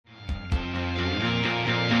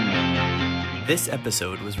This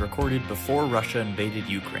episode was recorded before Russia invaded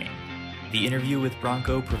Ukraine. The interview with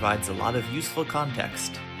Branko provides a lot of useful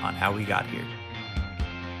context on how we got here.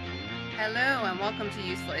 Hello and welcome to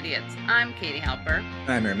Useful Idiots. I'm Katie Halper.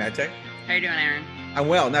 I'm Aaron Mate. How you doing, Aaron? I'm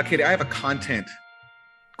well. Now, Katie, I have a content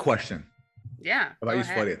question. Yeah. About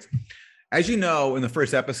Useful Idiots. As you know, in the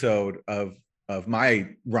first episode of my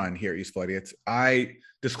run here at Useful Idiots, I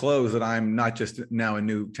disclosed that I'm not just now a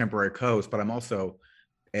new temporary co-host, but I'm also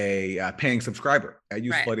a paying subscriber at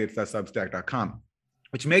usefulidiots.substack.com,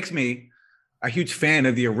 which makes me a huge fan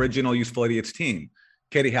of the original Useful Idiots team,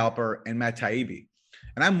 Katie Halper and Matt Taibbi.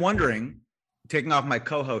 And I'm wondering, taking off my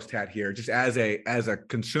co-host hat here, just as a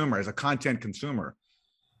consumer, as a content consumer,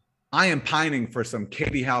 I am pining for some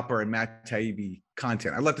Katie Halper and Matt Taibbi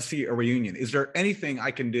content. I'd love to see a reunion. Is there anything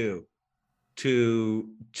I can do to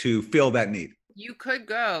fill that need? You could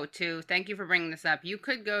go to, thank you for bringing this up, you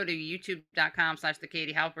could go to youtube.com/The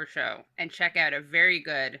Katie Halper Show and check out a very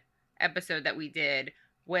good episode that we did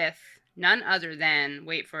with none other than,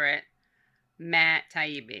 wait for it, Matt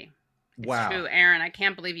Taibbi. Wow. It's true, Aaron, I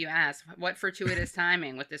can't believe you asked. What fortuitous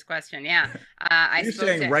timing with this question. Yeah. You're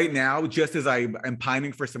saying right now, just as I am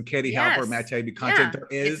pining for some Katie Halper, Matt Taibbi content, there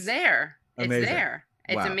is? It's there. Amazing. It's there.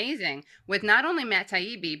 It's amazing. With not only Matt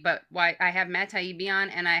Taibbi, but I have Matt Taibbi on,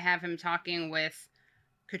 and I have him talking with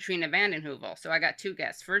Katrina vanden Heuvel. So I got two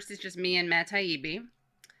guests. First, it's just me and Matt Taibbi.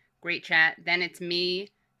 Great chat. Then it's me,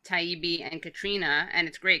 Taibbi, and Katrina, and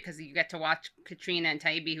it's great because you get to watch Katrina and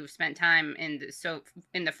Taibbi, who've spent time in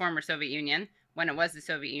the former Soviet Union, when it was the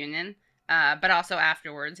Soviet Union, but also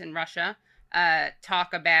afterwards in Russia,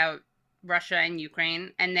 talk about Russia and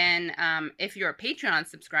Ukraine. And then if you're a Patreon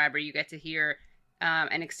subscriber, you get to hear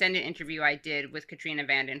an extended interview I did with Katrina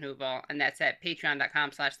vanden Heuvel, and that's at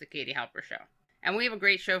patreon.com/The Katie Halper Show. And we have a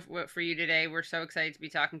great show for you today. We're so excited to be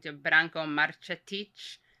talking to Branko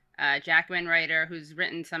Marcetic, Jacobin writer who's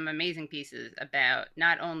written some amazing pieces about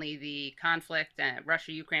not only the conflict,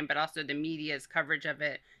 Russia-Ukraine, but also the media's coverage of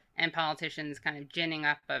it and politicians kind of ginning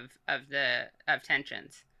up of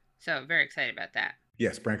tensions. So very excited about that.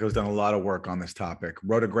 Yes, Branko's done a lot of work on this topic.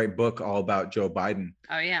 Wrote a great book all about Joe Biden.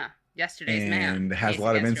 Oh yeah, Yesterday's Man. And has a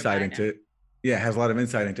lot of insight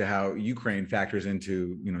into how Ukraine factors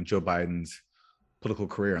into Joe Biden's political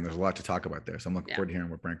career, and there's a lot to talk about there. So I'm looking forward to hearing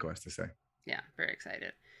what Branko has to say. Yeah, very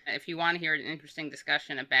excited. If you want to hear an interesting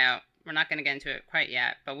discussion about, we're not going to get into it quite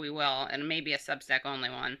yet, but we will, and maybe a Substack only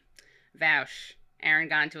one, Vaush. Aaron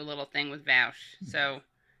got into a little thing with Vaush. So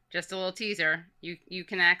just a little teaser. You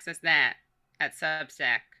can access that at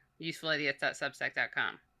Substack,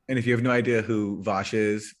 usefulidiots.substack.com. And if you have no idea who Vaush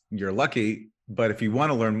is, you're lucky. But if you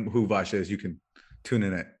want to learn who Vaush is, you can tune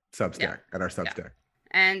in at Substack, at our Substack. Yeah.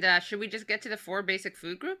 And should we just get to the 4 basic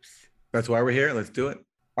food groups? That's why we're here. Let's do it.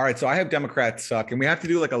 All right. So I have Democrats suck, and we have to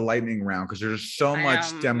do like a lightning round because there's so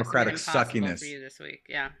much Democratic suckiness for you this week.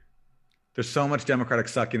 Yeah. There's so much Democratic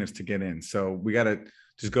suckiness to get in. So we got to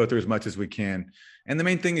just go through as much as we can. And the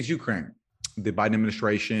main thing is Ukraine. The Biden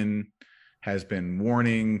administration has been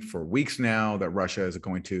warning for weeks now that Russia is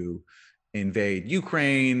going to invade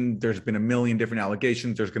Ukraine. There's been a million different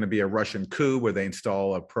allegations. There's going to be a Russian coup where they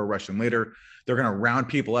install a pro-Russian leader. They're going to round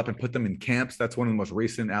people up and put them in camps. That's one of the most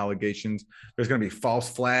recent allegations. There's going to be false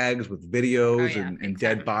flags with videos and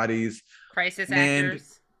dead bodies. Crisis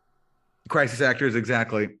actors,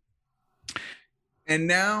 exactly. And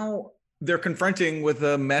now they're confronting with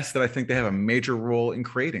a mess that I think they have a major role in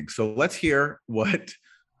creating. So let's hear what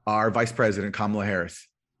our Vice President, Kamala Harris,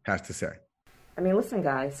 has to say. I mean, listen,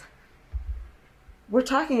 guys. We're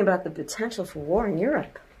talking about the potential for war in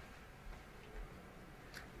Europe.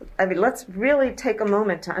 I mean, let's really take a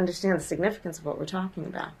moment to understand the significance of what we're talking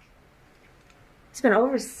about. It's been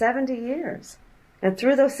over 70 years. And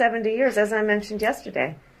through those 70 years, as I mentioned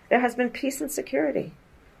yesterday, there has been peace and security.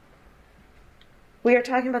 We are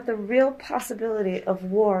talking about the real possibility of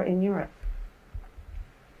war in Europe.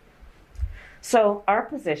 So our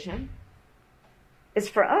position is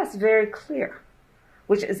for us very clear,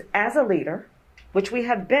 which is as a leader, which we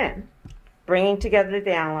have been, bringing together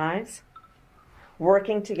the allies,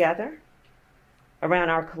 working together around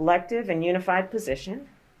our collective and unified position,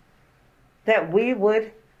 that we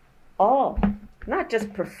would all, not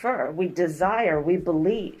just prefer, we desire, we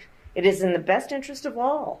believe, it is in the best interest of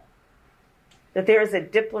all that there is a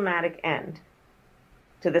diplomatic end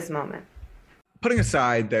to this moment. Putting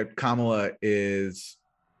aside that Kamala is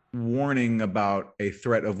warning about a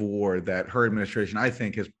threat of war that her administration, I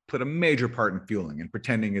think, has put a major part in fueling and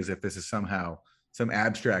pretending as if this is somehow some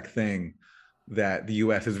abstract thing that the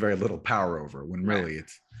U.S. has very little power over, when really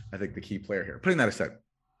it's, I think, the key player here. Putting that aside,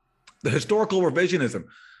 the historical revisionism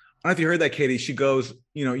don't know if you heard that, Katie. She goes,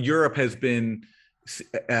 Europe has been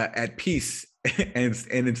at peace and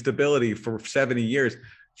in stability for 70 years,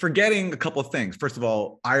 forgetting a couple of things. First of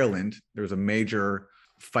all, Ireland, there was a major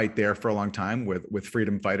fight there for a long time with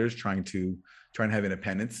freedom fighters trying to have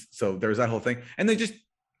independence. So there's that whole thing. And then just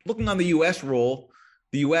looking on the U.S. role,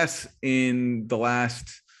 the U.S. in the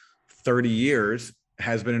last 30 years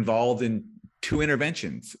has been involved in 2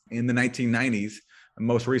 interventions in the 1990s,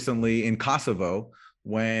 most recently in Kosovo,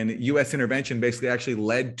 when U.S. intervention basically actually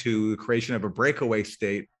led to the creation of a breakaway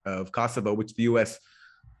state of Kosovo, which the U.S.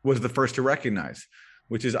 was the first to recognize,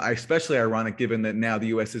 which is especially ironic given that now the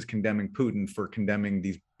U.S. is condemning Putin for condemning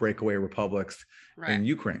these breakaway republics in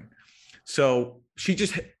Ukraine. So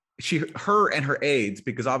her and her aides,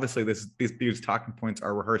 because obviously these talking points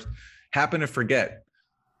are rehearsed, happen to forget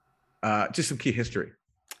just some key history.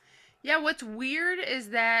 Yeah, what's weird is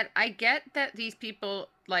that I get that these people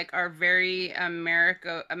are very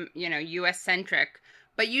U.S. centric,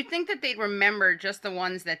 but you'd think that they'd remember just the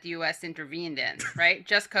ones that the U.S. intervened in, right?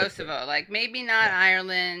 Just Kosovo, maybe not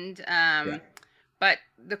Ireland, but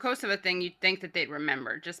the Kosovo thing, you'd think that they'd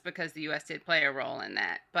remember just because the U.S. did play a role in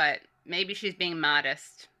that. But maybe she's being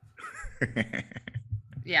modest.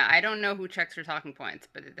 Yeah, I don't know who checks her talking points,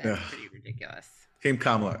 but that's pretty ridiculous. Team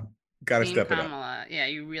Kamala. Got to step Kamala. It up. Yeah,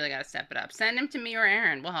 you really got to step it up. Send him to me or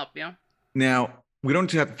Aaron. We'll help you. Now, we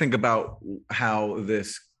don't have to think about how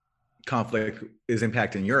this conflict is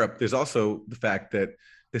impacting Europe. There's also the fact that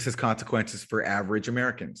this has consequences for average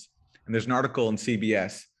Americans. And there's an article in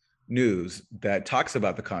CBS News that talks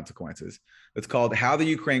about the consequences. It's called How the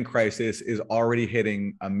Ukraine Crisis is Already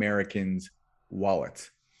Hitting Americans' Wallets.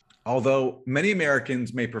 Although many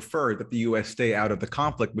Americans may prefer that the U.S. stay out of the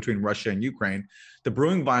conflict between Russia and Ukraine, the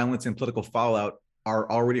brewing violence and political fallout are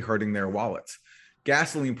already hurting their wallets.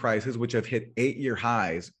 Gasoline prices, which have hit 8-year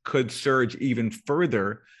highs, could surge even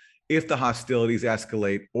further if the hostilities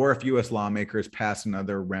escalate or if U.S. lawmakers pass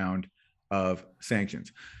another round of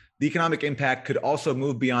sanctions. The economic impact could also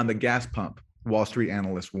move beyond the gas pump, Wall Street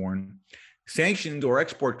analysts warn. Sanctions or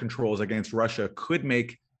export controls against Russia could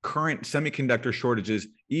make current semiconductor shortages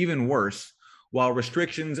even worse, while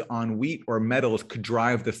restrictions on wheat or metals could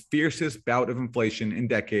drive the fiercest bout of inflation in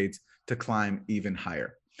decades to climb even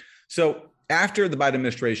higher. So after the Biden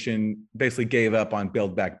administration basically gave up on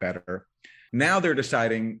Build Back Better, now they're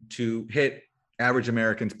deciding to hit average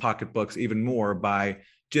Americans' pocketbooks even more by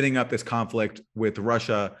ginning up this conflict with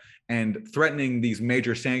Russia and threatening these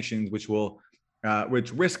major sanctions, which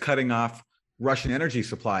risk cutting off Russian energy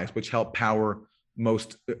supplies, which help power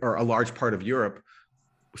most or a large part of Europe.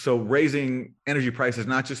 So raising energy prices,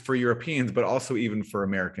 not just for Europeans, but also even for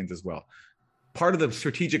Americans as well. Part of the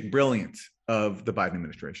strategic brilliance of the Biden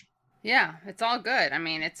administration. Yeah, it's all good. I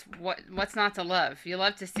mean, it's what's not to love? You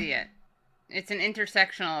love to see it. It's an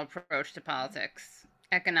intersectional approach to politics,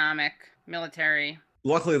 economic, military.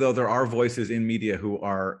 Luckily, though, there are voices in media who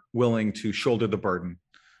are willing to shoulder the burden.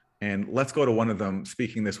 And let's go to one of them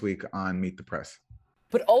speaking this week on Meet the Press.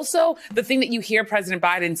 But also the thing that you hear President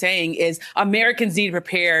Biden saying is Americans need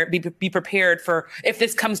to be prepared for if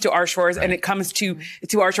this comes to our shores and it comes to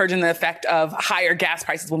our shores and the effect of higher gas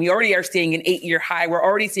prices. When we already are seeing an 8-year high, we're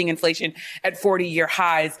already seeing inflation at 40-year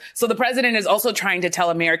highs. So the president is also trying to tell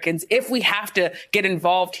Americans, if we have to get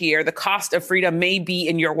involved here, the cost of freedom may be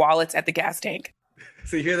in your wallets at the gas tank.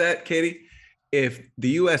 So you hear that, Katie? If the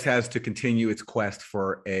U.S. has to continue its quest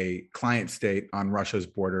for a client state on Russia's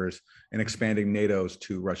borders and expanding NATO's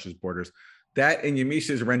to Russia's borders, that in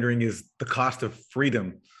Yamisha's rendering is the cost of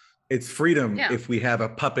freedom. It's freedom if we have a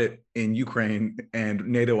puppet in Ukraine and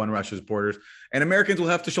NATO on Russia's borders. And Americans will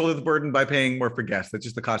have to shoulder the burden by paying more for gas. That's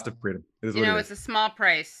just the cost of freedom. It's a small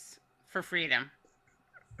price for freedom.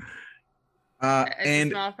 It's a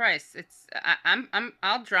small price.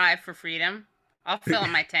 I'll drive for freedom. I'll fill up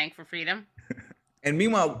my tank for freedom. And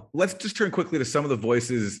meanwhile, let's just turn quickly to some of the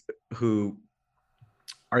voices who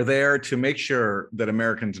are there to make sure that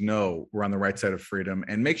Americans know we're on the right side of freedom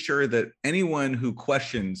and make sure that anyone who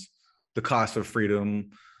questions the cost of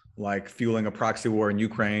freedom, like fueling a proxy war in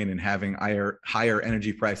Ukraine and having higher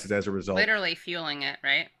energy prices as a result. Literally fueling it,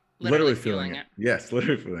 right? Literally fueling it. Yes,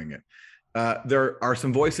 literally fueling it. There are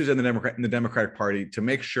some voices in the Democratic Party to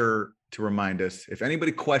make sure to remind us, if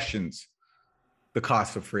anybody questions the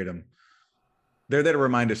cost of freedom, they're there to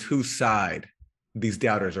remind us whose side these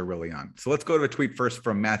doubters are really on. So let's go to a tweet first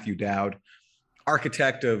from Matthew Dowd,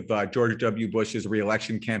 architect of George W. Bush's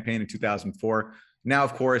reelection campaign in 2004. Now,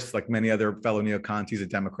 of course, like many other fellow neocons, he's a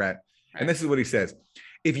Democrat. Right. And this is what he says.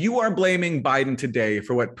 If you are blaming Biden today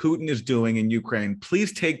for what Putin is doing in Ukraine,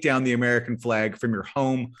 please take down the American flag from your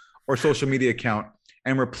home or social media account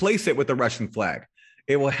and replace it with the Russian flag.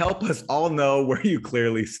 It will help us all know where you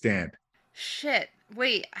clearly stand. Shit.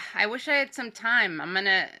 Wait, I wish I had some time.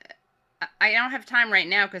 I don't have time right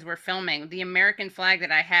now because we're filming. The American flag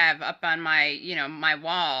that I have up on my, my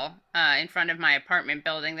wall in front of my apartment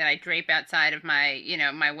building that I drape outside of my,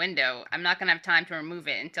 my window. I'm not going to have time to remove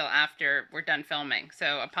it until after we're done filming.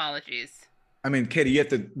 So apologies. I mean, Katie, you have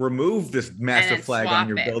to remove this massive flag on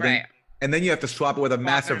your building. Right. And then you have to swap it with a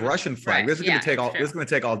massive Russian flag. Right. This is going to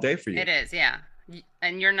take all day for you. It is, yeah.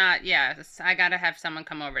 And you're not, I got to have someone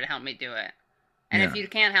come over to help me do it. And if you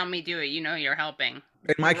can't help me do it, you're helping.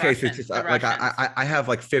 In my case, it's just like I have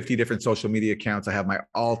like 50 different social media accounts. I have my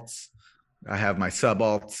alts, I have my sub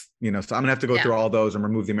alts, so I'm gonna have to go through all those and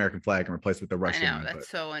remove the American flag and replace it with the Russian. I know, that's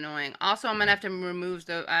so annoying. Also, I'm gonna have to remove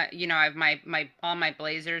the, I have my all my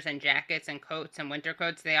blazers and jackets and coats and winter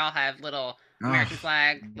coats. They all have little American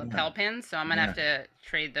flag lapel pins, so I'm gonna have to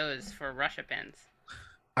trade those for Russia pins.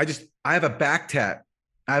 I have a back tat.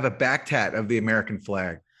 I have a back tat of the American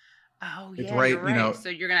flag. Oh, it's yeah, right, so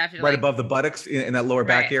you're gonna have to right above the buttocks in that lower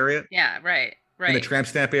back area. Yeah, right. In the tramp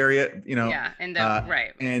stamp area, Yeah, and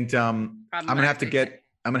right. And I'm gonna have to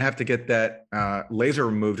get that laser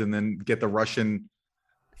removed and then get the Russian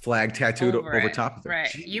flag tattooed over top of it. Right.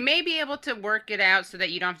 Jeez. You may be able to work it out so that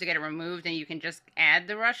you don't have to get it removed and you can just add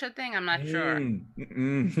the Russia thing. I'm not sure.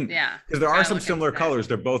 Yeah. Because there are some similar colors.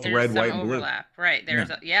 They're both red, white, and blue. Overlap. Right.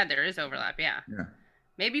 There is overlap. Yeah.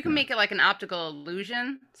 Maybe you can make it like an optical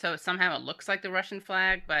illusion, so somehow it looks like the Russian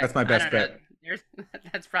flag. But that's my best bet.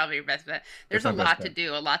 That's probably your best bet. There's a lot to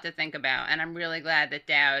do, a lot to think about, and I'm really glad that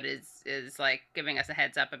Dowd is like giving us a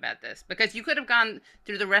heads up about this, because you could have gone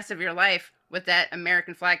through the rest of your life with that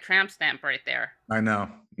American flag tramp stamp right there. I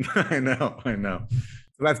know. So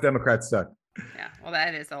that's Democrats suck. Yeah, well,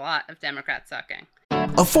 that is a lot of Democrats sucking.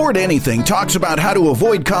 Afford Anything talks about how to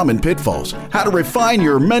avoid common pitfalls, how to refine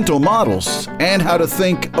your mental models, and how to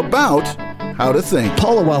think about how to think.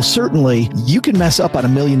 Paula, while certainly you can mess up on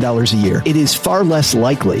 $1 million a year, it is far less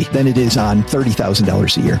likely than it is on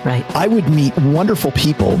 $30,000 a year. Right. I would meet wonderful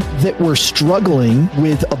people that were struggling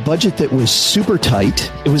with a budget that was super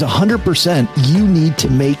tight. It was 100% you need to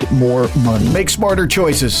make more money. Make smarter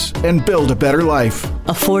choices and build a better life.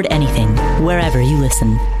 Afford Anything, wherever you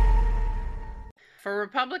listen. For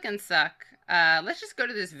Republicans Suck, let's just go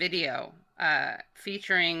to this video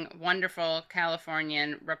featuring wonderful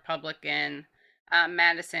Californian Republican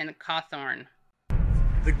Madison Cawthorn.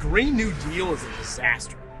 The Green New Deal is a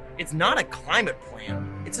disaster. It's not a climate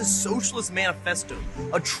plan. It's a socialist manifesto,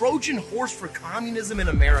 a Trojan horse for communism in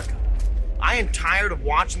America. I am tired of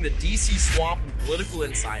watching the DC swamp and political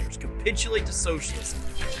insiders capitulate to socialism.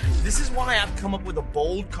 This is why I've come up with a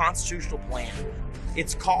bold constitutional plan.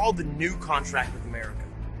 It's called the New Contract with America.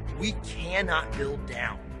 We cannot build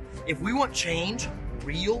down. If we want change,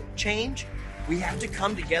 real change, we have to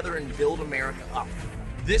come together and build America up.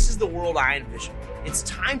 This is the world I envision. It's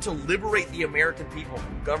time to liberate the American people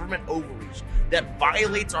from government overreach that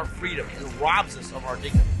violates our freedom and robs us of our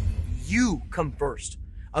dignity. You come first.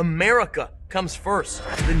 America comes first.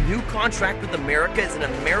 The New Contract with America is an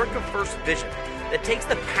America First vision that takes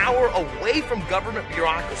the power away from government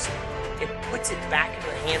bureaucracy. It puts it back into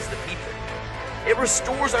the hands of the people. It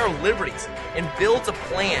restores our liberties and builds a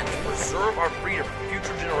plan to preserve our freedom for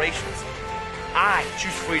future generations. I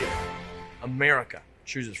choose freedom. America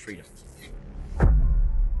chooses freedom.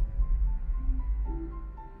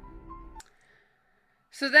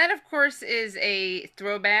 So that, of course, is a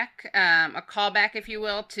throwback, a callback, if you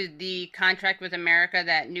will, to the contract with America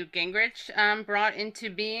that Newt Gingrich brought into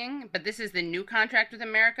being. But this is the New Contract with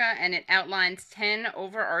America, and it outlines 10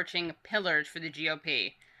 overarching pillars for the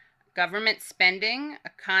GOP. Government spending,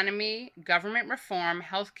 economy, government reform,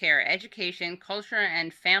 healthcare, education, culture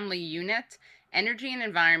and family unit, energy and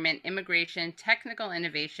environment, immigration, technical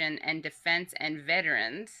innovation, and defense and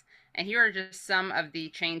veterans. And here are just some of the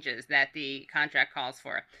changes that the contract calls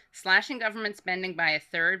for. Slashing government spending by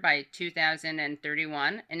 1/3 by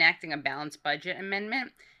 2031, enacting a balanced budget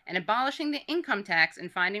amendment, and abolishing the income tax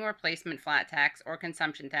and finding a replacement flat tax or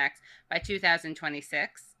consumption tax by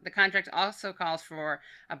 2026. The contract also calls for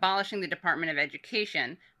abolishing the Department of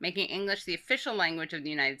Education, making English the official language of the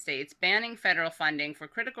United States, banning federal funding for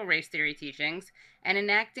critical race theory teachings, and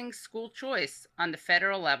enacting school choice on the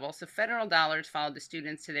federal level, so federal dollars follow the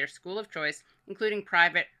students to their school of choice, including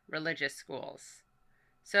private religious schools.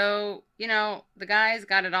 So, the guy's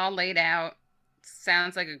got it all laid out.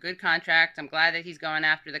 Sounds like a good contract. I'm glad that he's going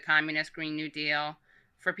after the communist Green New Deal.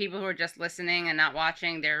 For people who are just listening and not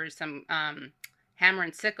watching, there's some hammer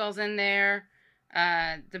and sickles in there.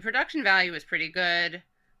 The production value is pretty good.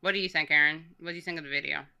 What do you think, Aaron? What do you think of the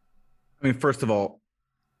video? I mean, first of all,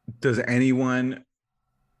 does anyone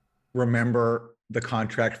remember the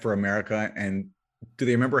Contract for America, and do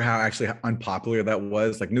they remember how actually unpopular that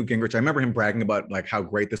was? Like Newt Gingrich, I remember him bragging about like how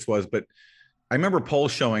great this was, but I remember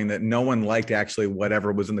polls showing that no one liked actually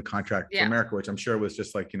whatever was in the Contract for America, which I'm sure was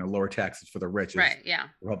just like, lower taxes for the rich. Right. Yeah.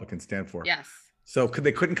 Republicans stand for. Yes. So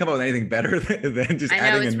they couldn't come up with anything better than just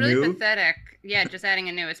adding it's a really new. pathetic. Yeah, just adding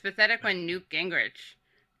a new. It's pathetic when Newt Gingrich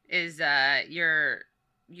is your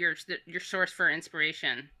source for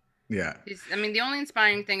inspiration. Yeah. The only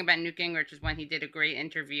inspiring thing about Newt Gingrich is when he did a great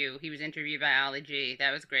interview. He was interviewed by Ali G.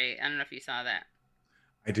 That was great. I don't know if you saw that.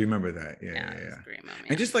 I do remember that. Yeah. It was a great moment.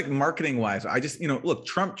 And just like marketing wise, I just, look,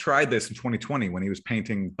 Trump tried this in 2020 when he was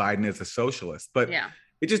painting Biden as a socialist, but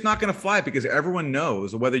it's just not going to fly because everyone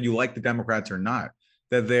knows, whether you like the Democrats or not,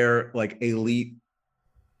 that they're like elite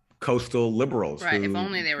coastal liberals right. who If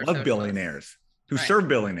only they were love socialists. Billionaires, who serve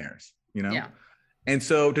billionaires, Yeah. And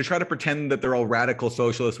so to try to pretend that they're all radical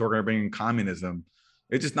socialists who are going to bring in communism,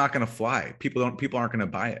 it's just not going to fly. People aren't going to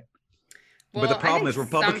buy it. Well, but the problem is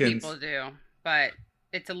Republicans. Some people do, but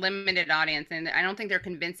it's a limited audience, and I don't think they're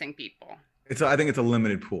convincing people. I think it's a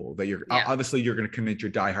limited pool that obviously you're going to convince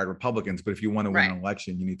your diehard Republicans, but if you want to win an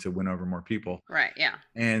election, you need to win over more people. Right. Yeah.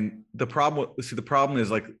 And the problem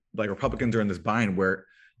is like Republicans are in this bind where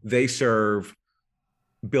they serve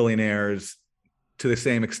billionaires to the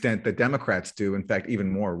same extent that Democrats do. In fact,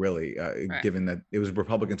 even more, really, given that it was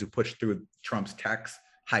Republicans who pushed through Trump's tax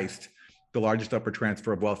heist, the largest upward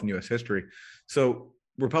transfer of wealth in U.S. history. So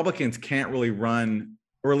Republicans can't really run,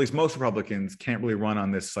 or at least most Republicans can't really run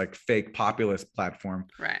on this like fake populist platform.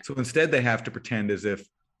 Right. So instead, they have to pretend as if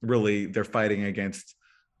really they're fighting against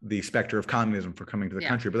the specter of communism for coming to the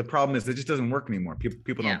country. But the problem is it just doesn't work anymore.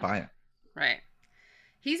 People don't buy it. Right.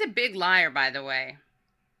 He's a big liar, by the way.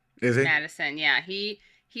 Is he? Madison, yeah. He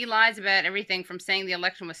lies about everything from saying the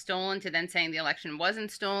election was stolen to then saying the election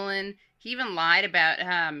wasn't stolen. He even lied about,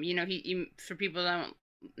 he for people who don't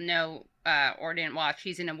know or didn't watch,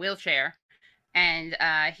 he's in a wheelchair. And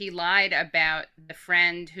he lied about the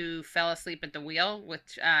friend who fell asleep at the wheel,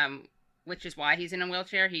 which is why he's in a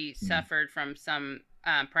wheelchair. He suffered from some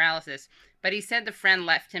paralysis. But he said the friend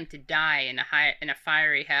left him to die in a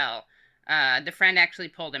fiery hell. The friend actually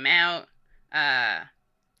pulled him out.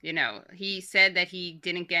 He said that he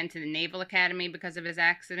didn't get into the Naval Academy because of his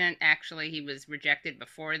accident. Actually, he was rejected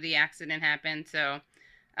before the accident happened. So,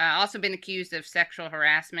 also been accused of sexual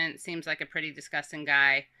harassment. Seems like a pretty disgusting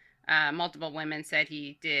guy. Multiple women said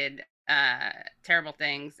he did terrible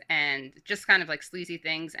things and just kind of like sleazy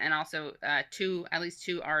things. And also, at least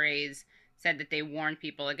two RAs said that they warned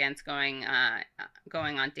people against going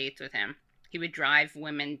on dates with him. He would drive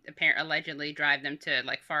women, allegedly drive them to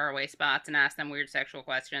like faraway spots and ask them weird sexual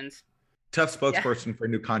questions. Tough spokesperson for a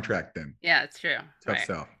new contract then. Yeah, it's true. Tough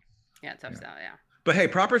sell. Yeah, tough sell, yeah. But hey,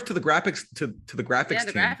 props to the graphics to the graphics team.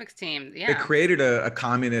 Yeah, the graphics team. Yeah. They created a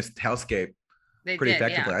communist hellscape pretty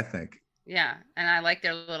effectively, I think. Yeah. And I like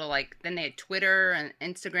their little then they had Twitter and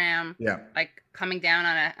Instagram. Yeah. Like coming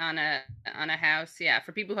down on a house. Yeah.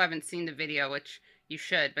 For people who haven't seen the video, which you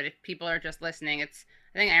should, but if people are just listening, I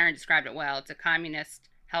think Aaron described it well. It's a communist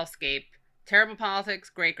hellscape. Terrible politics,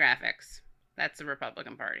 great graphics. That's the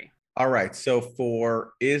Republican Party. All right. So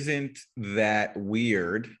for Isn't That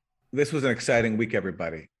Weird, this was an exciting week,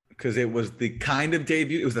 everybody, because it was the kind of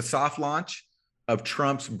debut. It was the soft launch of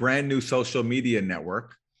Trump's brand new social media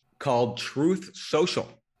network called Truth Social.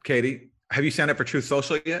 Katie, have you signed up for Truth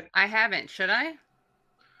Social yet? I haven't. Should I?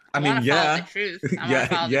 I mean, yeah. The truth.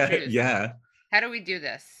 Yeah. How do we do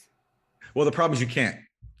this? Well, the problem is you can't.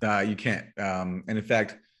 You can't. And in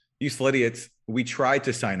fact, useful idiots, we tried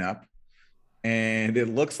to sign up, and it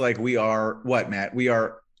looks like we are what, Matt? We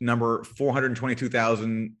are number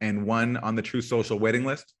 422,001 on the Truth Social waiting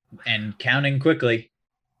list, and counting quickly.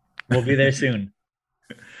 We'll be there soon.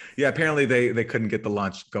 Yeah, apparently they couldn't get the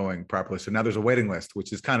launch going properly, so now there's a waiting list,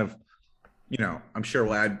 which is kind of, I'm sure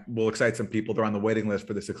will excite some people. They're on the waiting list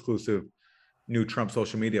for this exclusive new Trump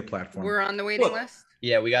social media platform. We're on the waiting list.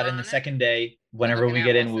 Yeah, we got in the second day. Whenever we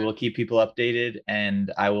get in, we will keep people updated,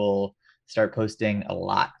 and I will start posting a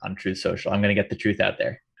lot on Truth Social. I'm going to get the truth out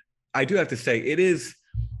there. I do have to say, it is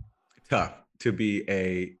tough to be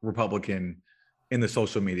a Republican in the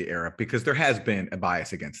social media era because there has been a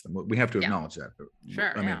bias against them. We have to acknowledge that.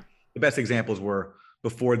 Sure. I mean, the best examples were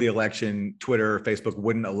before the election, Twitter, Facebook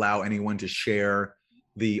wouldn't allow anyone to share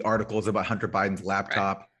the articles about Hunter Biden's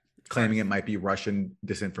laptop, claiming it might be Russian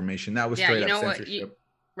disinformation. That was straight up censorship.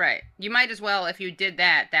 Right. You might as well, if you did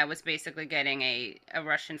that, that was basically getting a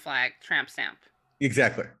Russian flag tramp stamp.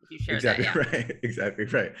 Exactly. Exactly. That, yeah. Right. Exactly.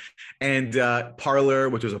 Right. And Parler,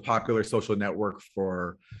 which was a popular social network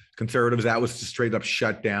for conservatives, that was just straight up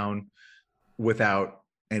shut down without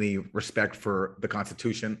any respect for the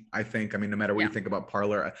Constitution. I think. I mean, no matter what you think about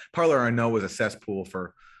Parler, I know is a cesspool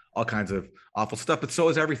for all kinds of awful stuff, but so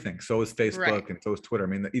is everything. So is Facebook and so is Twitter. I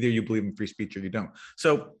mean, either you believe in free speech or you don't.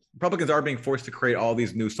 So Republicans are being forced to create all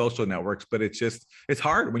these new social networks, but it's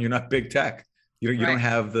hard when you're not big tech. You don't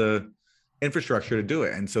have the infrastructure to do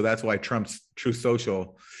it, and so that's why Trump's Truth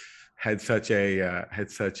Social had such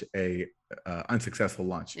a unsuccessful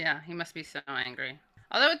launch. Yeah, he must be so angry.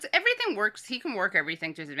 Although everything works, he can work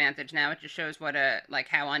everything to his advantage now. It just shows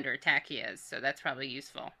how under attack he is. So that's probably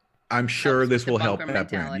useful. I'm sure this will help that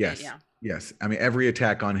brand. Yes. Yeah. Yes. I mean, every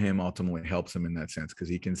attack on him ultimately helps him in that sense, because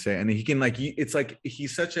he can say, and he can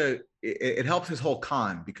it helps his whole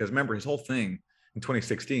con, because remember, his whole thing in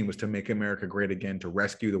 2016 was to make America great again, to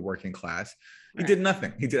rescue the working class. He did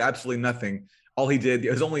nothing. He did absolutely nothing. All he did,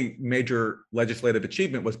 his only major legislative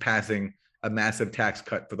achievement was passing a massive tax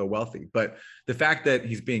cut for the wealthy. But the fact that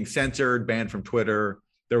he's being censored, banned from Twitter,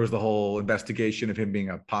 there was the whole investigation of him being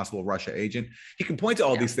a possible Russia agent. He can point to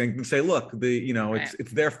all these things and say, look,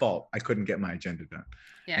 it's their fault I couldn't get my agenda done.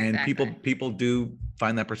 Yeah, and people do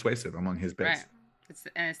find that persuasive among his base. Right.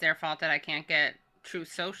 It's their fault that I can't get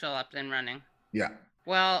Truth Social up and running. Yeah.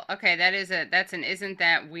 Well, okay, isn't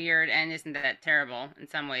that weird and isn't that terrible in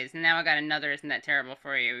some ways? And now I got another isn't that terrible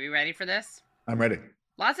for you. Are you ready for this? I'm ready.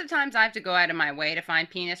 Lots of times I have to go out of my way to find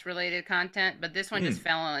penis-related content, but this one just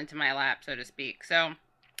fell into my lap, so to speak. So,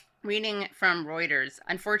 reading from Reuters.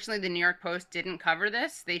 Unfortunately, the New York Post didn't cover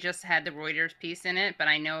this. They just had the Reuters piece in it, but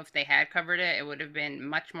I know if they had covered it, it would have been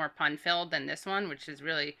much more pun-filled than this one,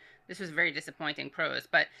 this was very disappointing prose.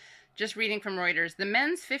 But just reading from Reuters, the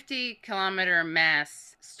men's 50-kilometer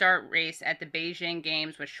mass start race at the Beijing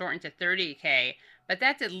Games was shortened to 30K, but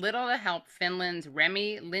that did little to help Finland's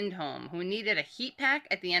Remi Lindholm, who needed a heat pack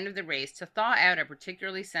at the end of the race to thaw out a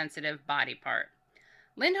particularly sensitive body part.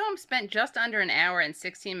 Lindholm spent just under an hour and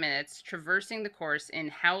 16 minutes traversing the course in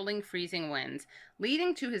howling, freezing winds,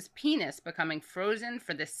 leading to his penis becoming frozen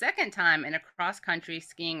for the second time in a cross-country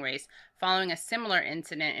skiing race following a similar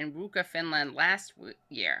incident in Ruka, Finland last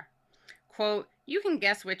year. Quote, "You can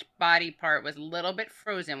guess which body part was a little bit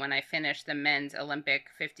frozen when I finished the men's Olympic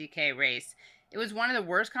 50K race. It was one of the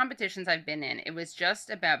worst competitions I've been in. It was just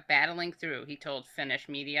about battling through," he told Finnish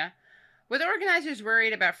media. With organizers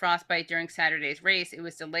worried about frostbite during Saturday's race, it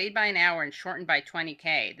was delayed by an hour and shortened by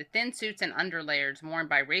 20K. The thin suits and underlayers worn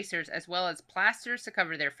by racers, as well as plasters to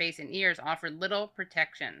cover their face and ears, offered little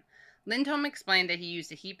protection. Lindholm explained that he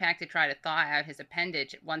used a heat pack to try to thaw out his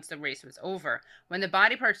appendage once the race was over. When the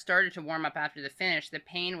body part started to warm up after the finish, the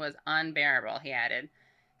pain was unbearable, he added.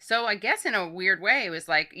 So I guess in a weird way, it was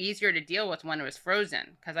easier to deal with when it was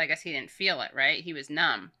frozen, because I guess he didn't feel it, right? He was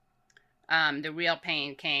numb. The real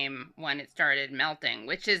pain came when it started melting,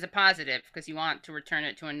 which is a positive because you want to return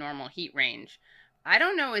it to a normal heat range. I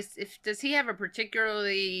don't know does he have a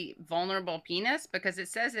particularly vulnerable penis, because it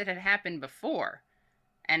says it had happened before.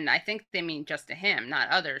 And I think they mean just to him, not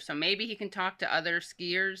others. So maybe he can talk to other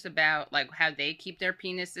skiers about how they keep their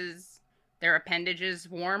penises, their appendages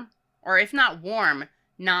warm, or if not warm,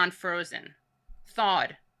 non-frozen,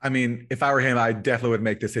 thawed. I mean, if I were him, I definitely would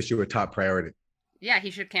make this issue a top priority. Yeah,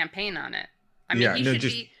 he should campaign on it. I mean, he should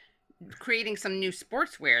be creating some new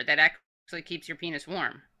sportswear that actually keeps your penis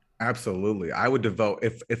warm. Absolutely. I would devote,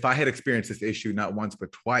 if I had experienced this issue not once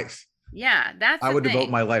but twice. Yeah, I would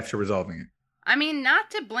devote my life to resolving it. I mean,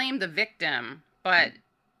 not to blame the victim, but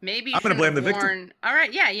maybe I'm going to blame the victim. All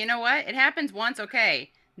right, yeah, you know what? It happens once,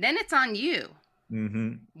 okay. Then it's on you.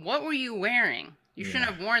 Mm-hmm. What were you wearing? You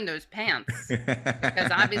shouldn't have worn those pants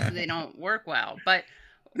because obviously they don't work well. But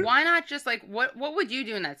why not just what would you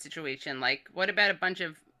do in that situation? What about a bunch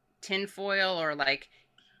of tinfoil or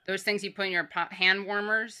those things you put in your hand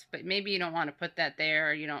warmers? But maybe you don't want to put that there.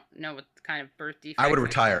 Or you don't know what kind of birth defect. I would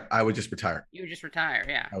retire. I would just retire. You would just retire.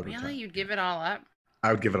 Yeah. Really? Retire. You'd give it all up?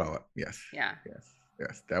 I would give it all up. Yes. Yeah.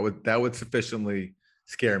 Yes. That would sufficiently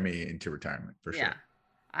scare me into retirement for sure. Yeah.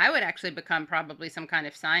 I would actually become probably some kind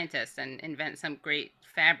of scientist and invent some great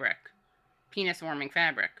fabric, penis warming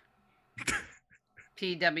fabric.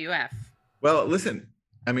 PWF. Well, listen,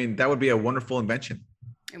 I mean, that would be a wonderful invention.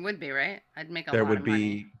 It would be, right? I'd make a lot of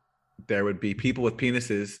money. There would be people with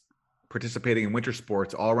penises participating in winter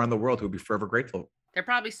sports all around the world who would be forever grateful. There are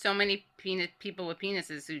probably so many people with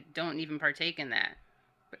penises who don't even partake in that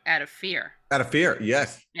out of fear. Out of fear,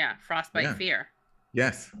 yes. Yeah, frostbite fear.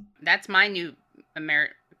 Yes. That's my new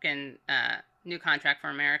American new contract for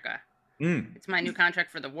America. It's my new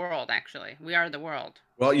contract for the world, actually. We are the world.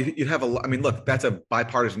 Well, you'd have I mean, look, that's a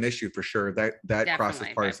bipartisan issue for sure. That crosses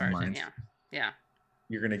partisan lines. Yeah.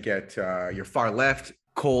 You're going to get your far left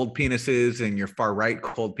cold penises and your far right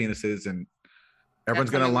cold penises. And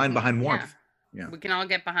Everyone's going to align behind warmth. Yeah. We can all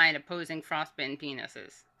get behind opposing frostbitten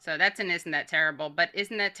penises. So that's an Isn't That Terrible? But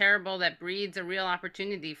Isn't That Terrible that breeds a real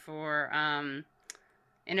opportunity for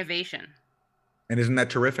innovation. And isn't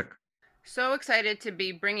that terrific? So excited to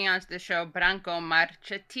be bringing onto the show Branko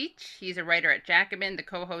Marcetic. He's a writer at Jacobin, the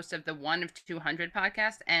co-host of the 1 of 200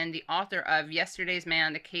 podcast, and the author of Yesterday's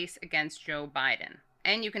Man, The Case Against Joe Biden.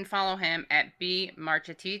 And you can follow him at B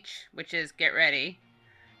Marcetic, which is, get ready,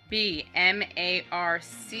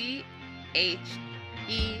 BMarchetic.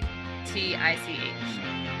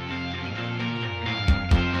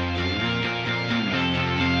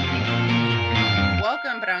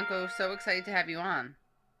 Welcome, Branko. So excited to have you on.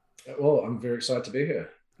 Well, I'm very excited to be here.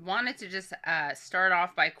 Wanted to just start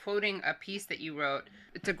off by quoting a piece that you wrote.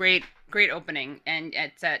 It's a great opening, and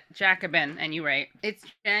it's at Jacobin, and you write, "It's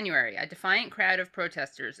January, a defiant crowd of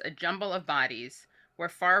protesters, a jumble of bodies, where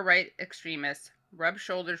far-right extremists rub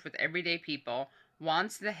shoulders with everyday people,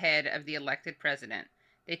 wants the head of the elected president.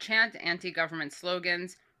 They chant anti-government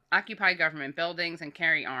slogans, occupy government buildings, and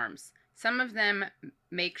carry arms. Some of them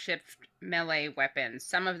makeshift melee weapons,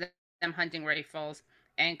 some of them hunting rifles,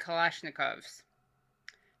 and Kalashnikovs.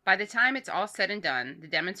 By the time it's all said and done, the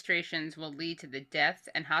demonstrations will lead to the death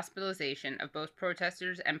and hospitalization of both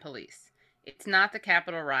protesters and police. It's not the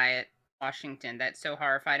Capitol riot in Washington that so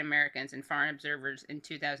horrified Americans and foreign observers in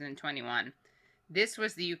 2021. This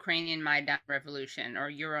was the Ukrainian Maidan Revolution,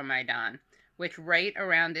 or Euromaidan, which right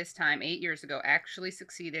around this time 8 years ago actually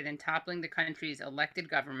succeeded in toppling the country's elected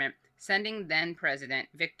government, sending then-President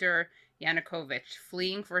Viktor Yanukovych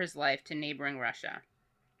fleeing for his life to neighboring Russia."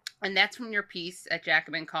 And that's from your piece at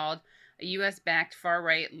Jacobin called "A U.S.-Backed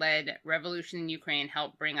Far-Right-Led Revolution in Ukraine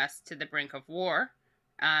Helped Bring Us to the Brink of War."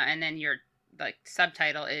 And then your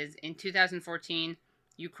subtitle is, "In 2014,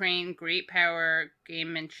 Ukraine, great power,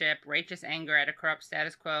 gamemanship, righteous anger at a corrupt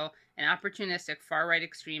status quo, and opportunistic far-right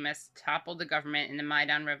extremists toppled the government in the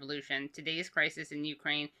Maidan Revolution. Today's crisis in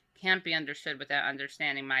Ukraine can't be understood without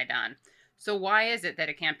understanding Maidan." So why is it that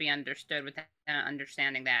it can't be understood without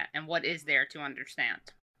understanding that? And what is there to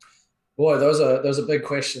understand? Boy, those are big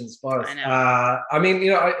questions, both. I know. I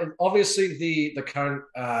mean, obviously the current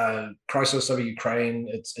crisis over Ukraine,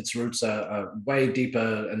 its roots are way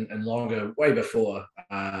deeper and longer, way before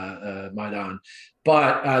Maidan.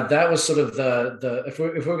 But that was sort of the if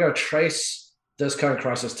we're going to trace this current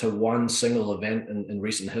crisis to one single event in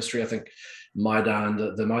recent history, I think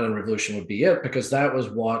Maidan, the Maidan Revolution would be it, because that was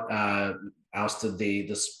what ousted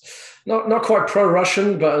this not quite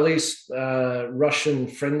pro-Russian, but at least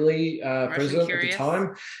Russian-friendly president at the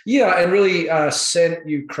time. Yeah, and really sent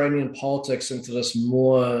Ukrainian politics into this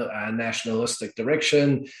more nationalistic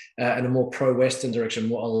direction and a more pro-Western direction,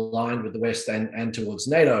 more aligned with the West and towards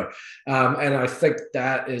NATO. And I think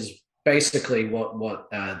that is basically what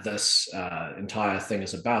this entire thing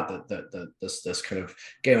is about, this kind of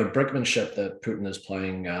game of brinkmanship that Putin is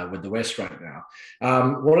playing with the West right now.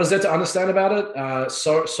 What is there to understand about it?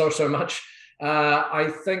 So much.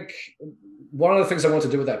 I think one of the things I wanted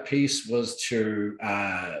to do with that piece was to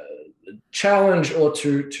challenge or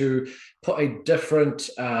to put a different,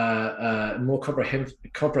 more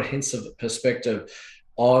comprehensive perspective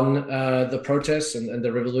on the protests and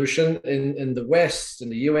the revolution. In the West, in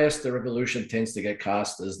the US, the revolution tends to get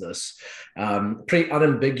cast as this pretty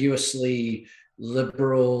unambiguously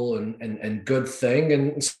liberal and good thing.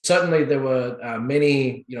 And certainly there were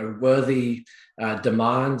many, worthy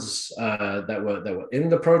demands that were in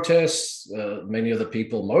the protests.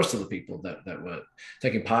 Most of the people that were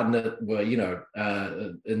taking part in it were,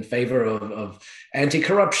 in favor of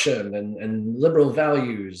anti-corruption and liberal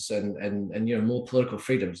values and more political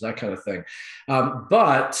freedoms, that kind of thing.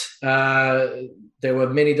 But there were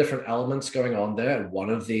many different elements going on there. And one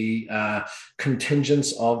of the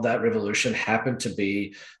contingents of that revolution happened to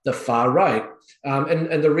be the far right.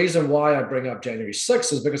 And the reason why I bring up January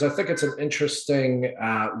 6th is because I think it's an interesting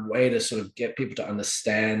way to sort of get people to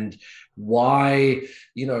understand why,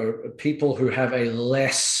 people who have a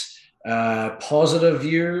less positive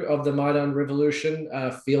view of the Maidan Revolution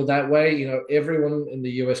feel that way. Everyone in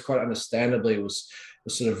the US, quite understandably, was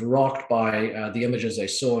sort of rocked by the images they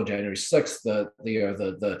saw on January 6th,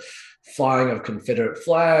 the flying of Confederate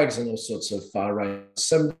flags and all sorts of far-right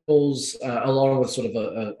symbols, along with sort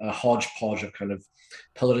of a hodgepodge of kind of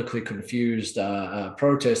politically confused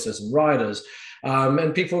protesters and rioters.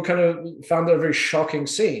 And people kind of found it a very shocking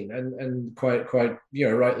scene, and quite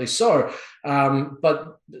rightly so.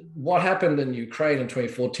 But what happened in Ukraine in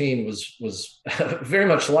 2014 was very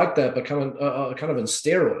much like that, but kind of in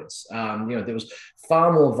steroids. There was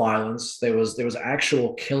far more violence. There was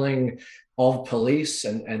actual killing of police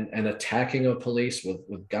and attacking of police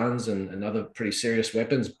with guns and other pretty serious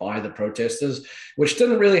weapons by the protesters, which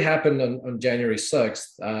didn't really happen on January 6th.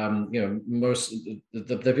 Most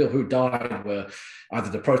the people who died were either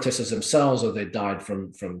the protesters themselves or they died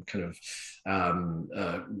from kind of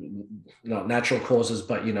not natural causes,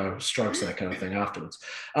 but strokes and that kind of thing afterwards.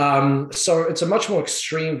 So it's a much more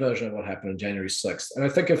extreme version of what happened on January 6th. And I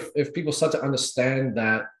think if people start to understand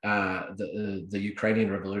that the Ukrainian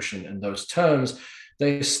revolution in those terms,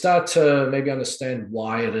 they start to maybe understand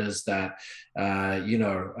why it is that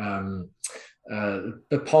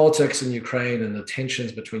the politics in Ukraine and the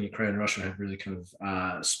tensions between Ukraine and Russia have really kind of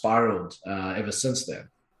spiraled ever since then.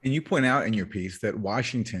 And you point out in your piece that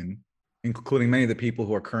Washington, including many of the people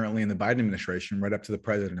who are currently in the Biden administration, right up to the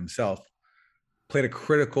president himself, played a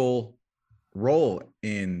critical role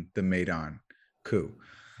in the Maidan coup.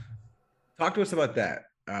 Talk to us about that.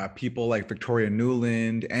 People like Victoria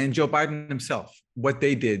Nuland and Joe Biden himself, what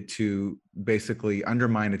they did to basically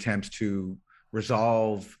undermine attempts to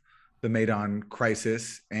resolve the Maidan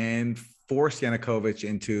crisis and force Yanukovych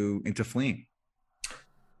into fleeing.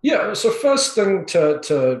 Yeah, so first thing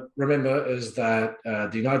to remember is that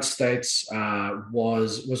the United States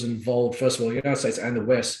was involved, first of all, the United States and the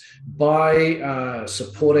West, by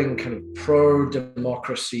supporting kind of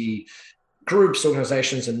pro-democracy groups,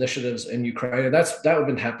 organizations, initiatives in Ukraine. And that had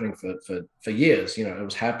been happening for years. It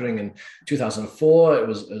was happening in 2004. It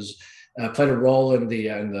was played a role in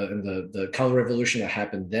the color revolution that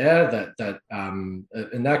happened there. That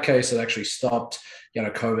in that case, it actually stopped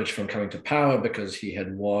Yanukovych from coming to power because he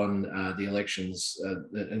had won the elections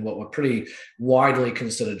in what were pretty widely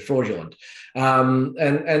considered fraudulent.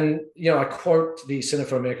 I quote the Center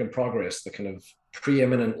for American Progress, the kind of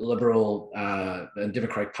preeminent liberal and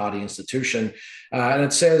Democratic Party institution. And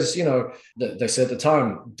it says, they said at the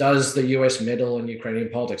time, does the US meddle in Ukrainian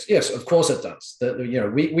politics? Yes, of course it does.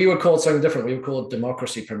 We would call it something different. We would call it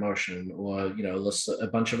democracy promotion or, a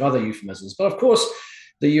bunch of other euphemisms. But of course,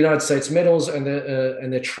 the United States meddles and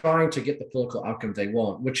they're trying to get the political outcome they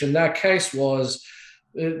want, which in that case was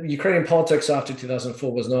Ukrainian politics after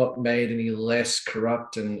 2004 was not made any less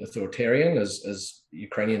corrupt and authoritarian as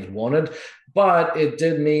Ukrainians wanted, but it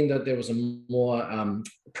did mean that there was a more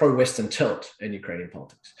pro-Western tilt in Ukrainian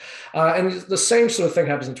politics. And the same sort of thing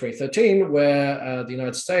happens in 2013, where the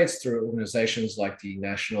United States, through organizations like the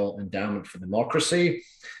National Endowment for Democracy,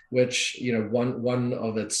 which, one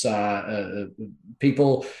of its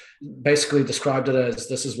people basically described it as,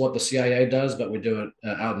 this is what the CIA does, but we do it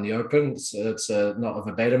out in the open. It's not a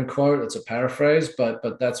verbatim quote, it's a paraphrase, but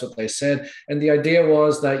that's what they said. And the idea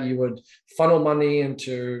was that you would funnel money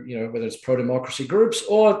into, whether it's pro-democracy groups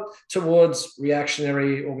or towards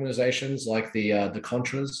reactionary organizations like the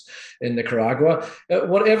Contras in Nicaragua,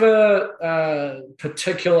 whatever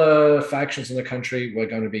particular factions in the country were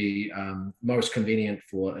going to be most convenient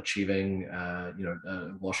for achieving,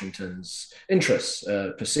 Washington's interests,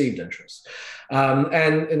 perceived interests.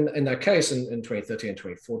 And in that case, in 2013 and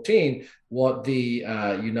 2014, what the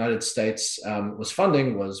United States was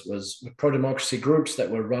funding was pro-democracy groups that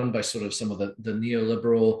were run by sort of some of the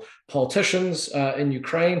neoliberal politicians in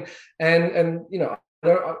Ukraine. And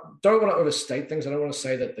I don't want to overstate things. I don't want to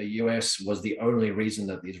say that the US was the only reason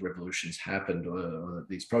that these revolutions happened or that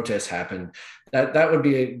these protests happened. That would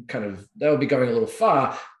be going a little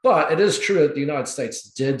far. But it is true that the United States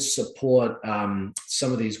did support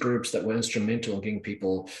some of these groups that were instrumental in getting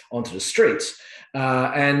people onto the streets.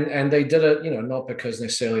 And they did it, not because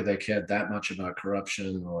necessarily they cared that much about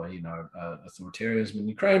corruption or, authoritarianism in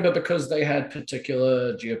Ukraine, but because they had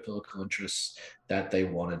particular geopolitical interests that they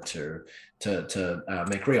wanted to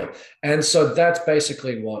make real. And so that's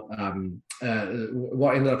basically what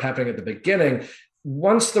ended up happening at the beginning.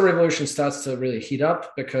 Once the revolution starts to really heat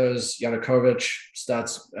up, because Yanukovych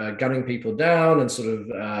starts gunning people down and sort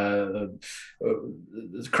of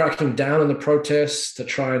cracking down on the protests to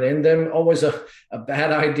try and end them, always a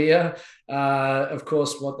bad idea. Of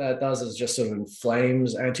course, what that does is just sort of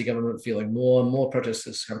inflames anti-government feeling more and more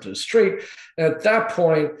protesters come to the street. And at that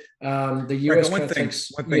point, the US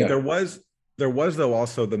takes... One thing, there was though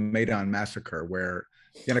also the Maidan massacre where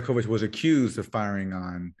Yanukovych was accused of firing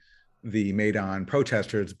on the Maidan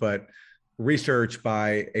protesters, but research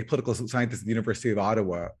by a political scientist at the University of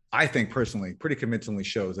Ottawa, I think personally, pretty convincingly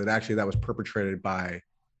shows that actually that was perpetrated by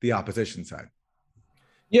the opposition side.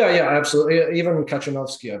 Yeah, absolutely. Even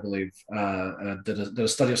Kachanovsky, I believe, did a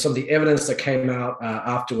study of some of the evidence that came out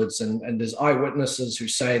afterwards, and there's eyewitnesses who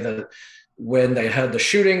say that when they heard the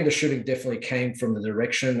shooting definitely came from the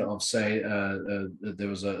direction of, say, there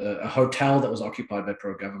was a hotel that was occupied by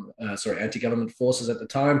anti-government forces at the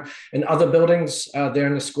time, and other buildings there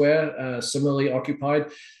in the square similarly occupied.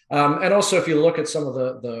 And also, if you look at some of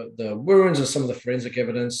the wounds and some of the forensic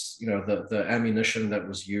evidence, the ammunition that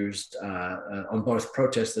was used on both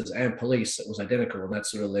protesters and police, it was identical, and that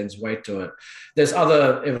sort of lends weight to it. There's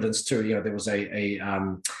other evidence too. There was a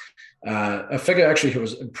figure actually who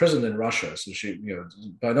was imprisoned in Russia. So she,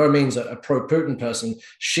 by no means a pro-Putin person.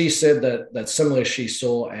 She said that similarly she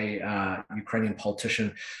saw a Ukrainian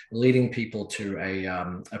politician leading people to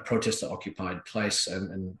a protester-occupied place,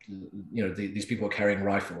 and these people were carrying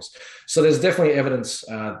rifles. So there's definitely evidence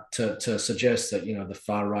to suggest that the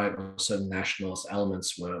far right or certain nationalist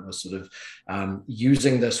elements were sort of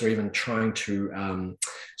using this, or even trying to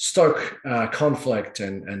stoke conflict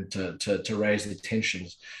and to raise the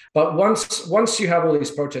tensions. But once you have all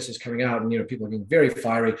these protesters coming out and people are getting very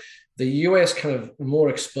fiery, the US kind of more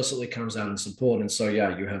explicitly comes out in support. And so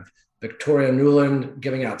you have Victoria Nuland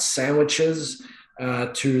giving out sandwiches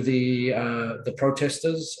to the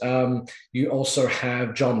protesters. You also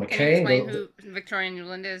have John McCain. Can you explain who Victoria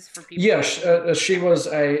Nuland is for people? Yeah, she was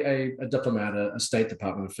a diplomat, a State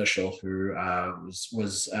Department official who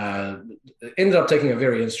was ended up taking a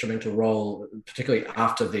very instrumental role, particularly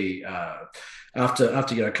after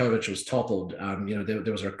after Yanukovych was toppled.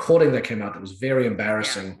 There was a recording that came out that was very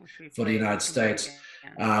embarrassing for the United States.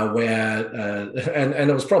 Where and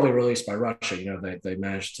it was probably released by Russia. They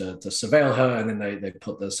managed to surveil her, and then they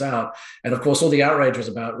put this out. And of course, all the outrage was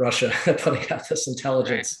about Russia putting out this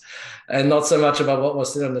intelligence, and not so much about what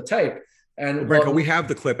was said on the tape. And Branko, we have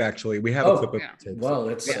the clip. Actually, we have a clip of the tape. Well,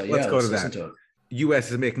 let's go to that.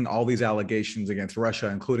 U.S. is making all these allegations against Russia,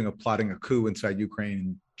 including plotting a coup inside Ukraine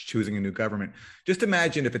and choosing a new government. Just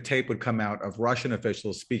imagine if a tape would come out of Russian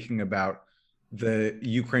officials speaking about the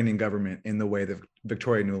Ukrainian government in the way that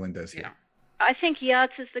Victoria Nuland does here. Yeah. I think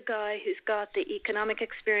Yats is the guy who's got the economic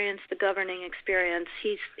experience, the governing experience.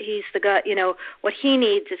 He's the guy, what he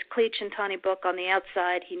needs is Klitsch and Tony Book on the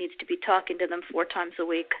outside. He needs to be talking to them 4 times a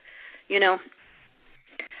week.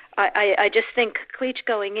 I just think Klitsch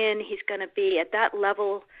going in, he's going to be at that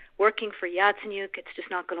level working for Yatsenyuk. It's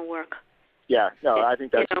just not going to work. Yeah, no, I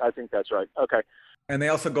think that's right. Okay. And they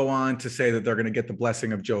also go on to say that they're going to get the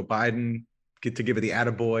blessing of Joe Biden, get to give it the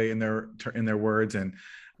attaboy in their words. And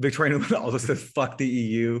Victoria Nuland also says, fuck the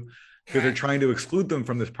EU, because they're trying to exclude them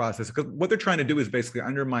from this process. Because what they're trying to do is basically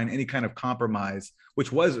undermine any kind of compromise,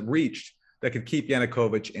 which was reached, that could keep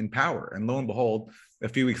Yanukovych in power. And lo and behold, a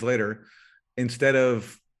few weeks later, instead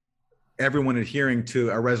of everyone adhering to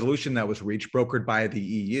a resolution that was reached, brokered by the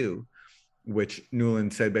EU, which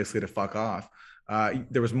Nuland said basically to fuck off,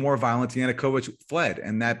 there was more violence. Yanukovych fled,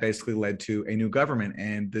 and that basically led to a new government.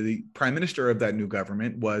 And the prime minister of that new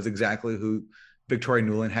government was exactly who Victoria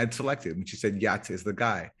Nuland had selected. And she said, Yats is the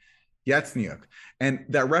guy, Yatsenyuk. And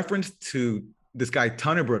that reference to this guy,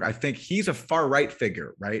 Tunnerbrook, I think he's a far right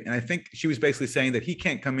figure, right? And I think she was basically saying that he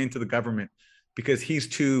can't come into the government because he's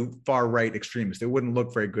too far right extremist. It wouldn't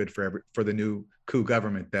look very good for the new coup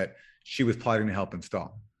government that she was plotting to help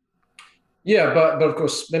install. Yeah, but of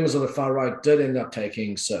course, members of the far right did end up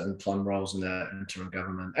taking certain plum roles in the interim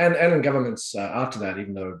government and in governments after that,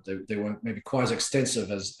 even though they weren't maybe quite as extensive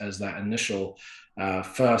as that initial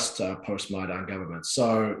first post-Maidan government.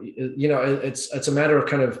 So, it's a matter of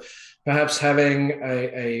kind of perhaps having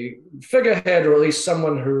a figurehead, or at least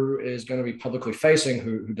someone who is going to be publicly facing,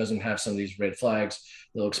 who doesn't have some of these red flags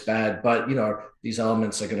that looks bad, but these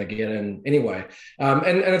elements are going to get in anyway.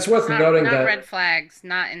 And it's worth noting that red flags,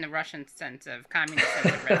 not in the Russian sense of communist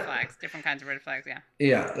sense of red flags, different kinds of red flags. Yeah.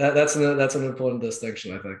 Yeah, that's an important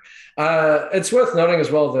distinction, I think. It's worth noting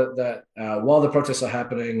as well that while the protests are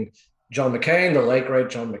happening, John McCain, the late great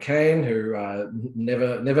John McCain, who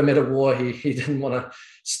never met a war he didn't want to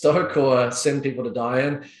stoke or send people to die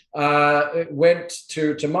in, went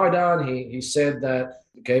to Maidan. He said that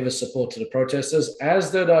gave his support to the protesters,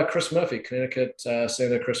 as did Chris Murphy, Connecticut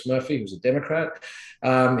Senator Chris Murphy, who's a Democrat.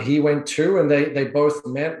 He went too, and they both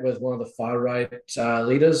met with one of the far right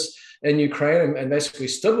leaders in Ukraine and basically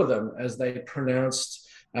stood with them as they pronounced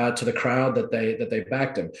to the crowd that they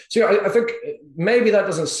backed him. So I think maybe that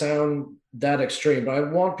doesn't sound that extreme, but I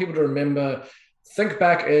want people to remember, think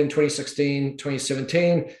back in 2016,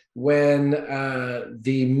 2017, when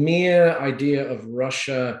the mere idea of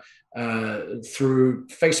Russia through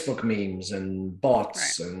Facebook memes and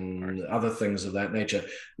bots and other things of that nature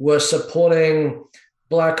were supporting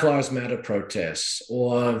Black Lives Matter protests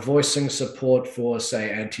or voicing support for,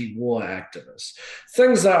 say, anti-war activists.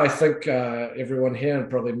 Things that I think everyone here and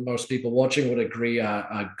probably most people watching would agree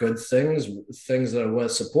are good things that are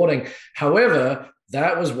worth supporting. However,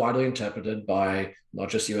 that was widely interpreted by not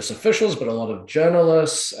just US officials, but a lot of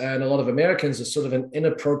journalists and a lot of Americans as sort of an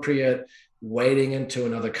inappropriate wading into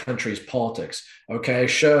another country's politics. Okay,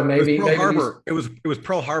 sure, maybe Pearl Harbor. It was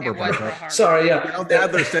Pearl Harbor. Sorry, yeah.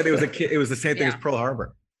 Adler said it was the same thing as Pearl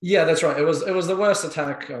Harbor. Yeah, that's right. It was the worst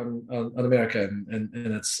attack on America in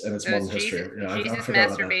its modern history. Yeah, Jesus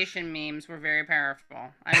masturbation memes were very powerful.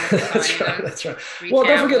 That's right. Well,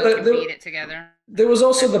 don't forget that beat it together. There was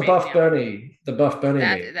also the Buff Bunny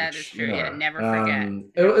meme. That is true. Yeah, never forget.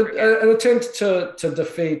 An attempt to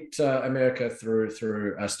defeat America through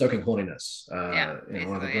stoking horniness.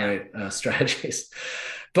 One of the great strategies.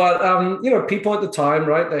 But people at the time,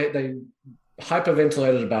 right? They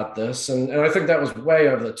hyperventilated about this, and I think that was way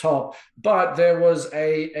over the top. But there was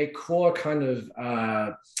a core kind of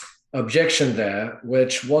objection there,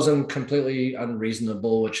 which wasn't completely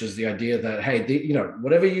unreasonable, which is the idea that, hey,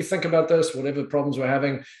 whatever you think about this, whatever problems we're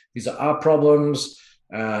having, these are our problems.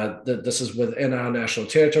 That this is within our national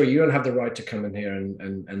territory. You don't have the right to come in here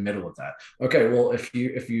and meddle with that. Okay, well, if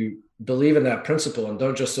you believe in that principle and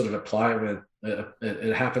don't just sort of apply it when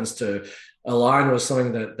it happens to align with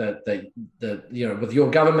something that with your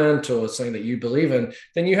government or something that you believe in,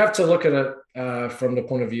 then you have to look at it from the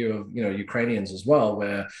point of view of Ukrainians as well,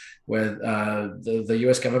 where the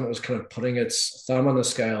US government was kind of putting its thumb on the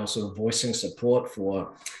scale, sort of voicing support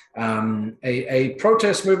for a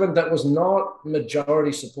protest movement that was not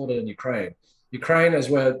majority supported in Ukraine. Ukraine, as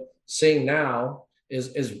we're seeing now,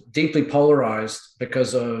 is deeply polarized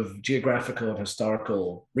because of geographical and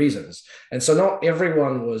historical reasons. And so not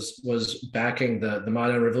everyone was backing the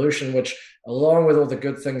Maidan Revolution, which, along with all the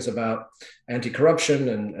good things about anti-corruption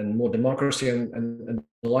and more democracy and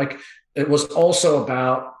the like, it was also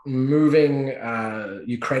about moving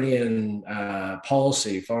Ukrainian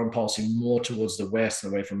foreign policy more towards the West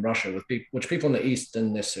and away from Russia, which people in the East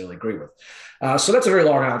didn't necessarily agree with. So that's a very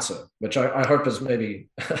long answer, which I hope has maybe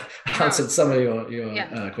answered some of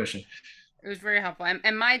your question. It was very helpful.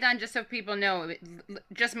 And Maidan, just so people know, it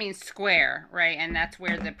just means square, right? And that's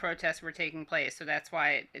where the protests were taking place. So that's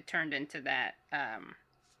why it turned into that,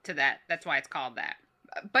 that's why it's called that.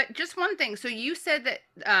 But just one thing. So you said that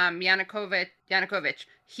Yanukovych,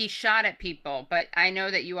 he shot at people, but I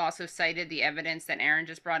know that you also cited the evidence that Aaron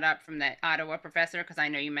just brought up from the Ottawa professor, because I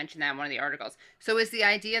know you mentioned that in one of the articles. So is the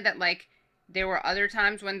idea that, like, there were other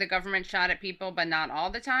times when the government shot at people, but not all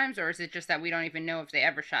the times? Or is it just that we don't even know if they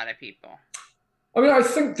ever shot at people? I mean, I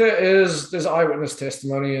think there's eyewitness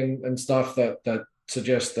testimony and stuff that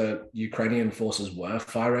suggests that Ukrainian forces were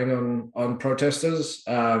firing on protesters.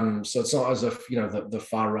 So it's not as if, the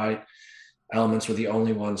far right elements were the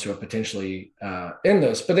only ones who are potentially in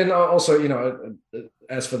this. But then also,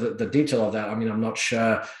 as for the detail of that, I mean, I'm not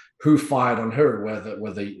sure who fired on who,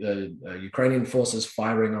 were the Ukrainian forces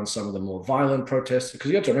firing on some of the more violent protesters?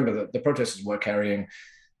 Because you have to remember that the protesters were carrying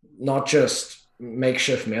not just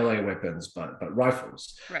makeshift melee weapons, but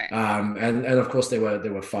rifles. Right. And of course there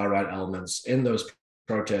were far right elements in those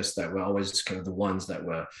protests that were always kind of the ones that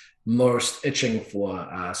were most itching for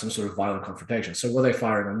some sort of violent confrontation. So were they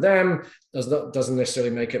firing on them? Doesn't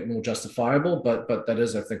necessarily make it more justifiable, but that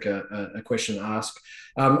is, I think, a question to ask.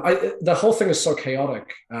 The whole thing is so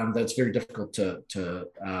chaotic that it's very difficult to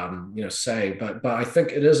say. But I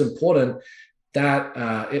think it is important that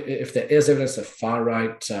if there is evidence that far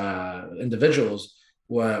right individuals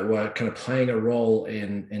were kind of playing a role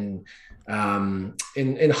in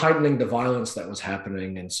heightening the violence that was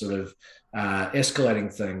happening and sort of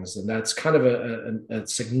escalating things, and that's kind of a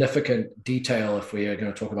significant detail if we are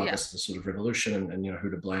going to talk about this sort of revolution and who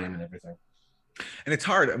to blame and everything. And it's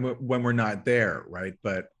hard when we're not there, right?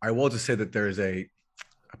 But I will just say that there's a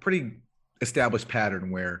pretty established pattern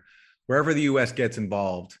where wherever the U.S. gets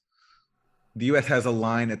involved, the U.S. has a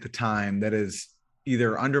line at the time that is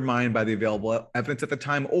either undermined by the available evidence at the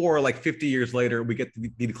time, or like 50 years later, we get the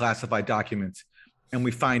declassified documents and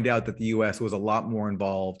we find out that the U.S. was a lot more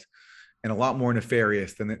involved and a lot more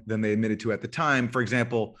nefarious than they admitted to at the time. For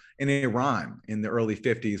example, in Iran in the early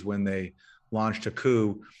 50s, when they launched a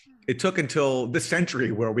coup, it took until this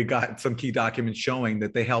century where we got some key documents showing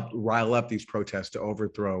that they helped rile up these protests to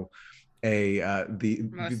overthrow the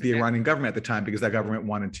Iranian government at the time, because that government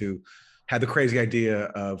wanted to had the crazy idea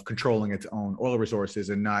of controlling its own oil resources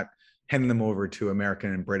and not handing them over to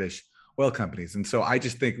American and British oil companies. And so I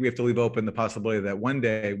just think we have to leave open the possibility that one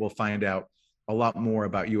day we'll find out a lot more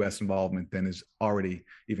about U.S. involvement than is already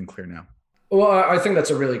even clear now. Well, I think that's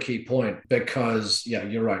a really key point because, yeah,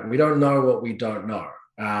 you're right. We don't know what we don't know.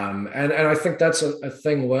 And I think that's a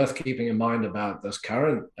thing worth keeping in mind about this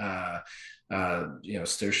current,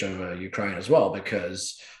 stoosh over Ukraine as well,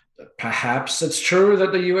 because perhaps it's true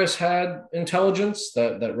that the US had intelligence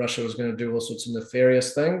that Russia was going to do all sorts of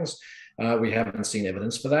nefarious things. We haven't seen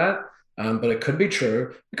evidence for that. But it could be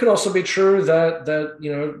true. It could also be true that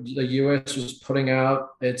the US was putting out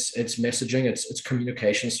its messaging, its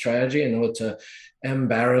communication strategy in order to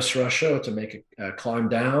embarrass Russia or to make it climb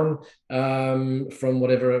down from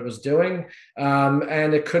whatever it was doing.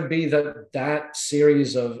 And it could be that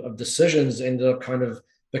series of decisions ended up kind of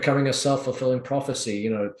becoming a self-fulfilling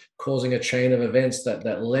prophecy, causing a chain of events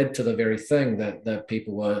that led to the very thing that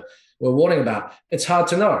people were warning about. It's hard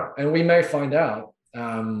to know, and we may find out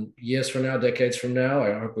years from now, decades from now,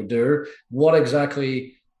 I hope we do, what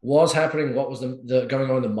exactly was happening, what was the going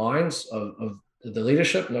on in the minds of the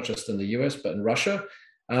leadership, not just in the US, but in Russia.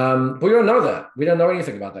 But we don't know that. We don't know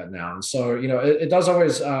anything about that now. And so, it does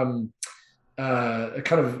always kind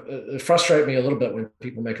of frustrate me a little bit when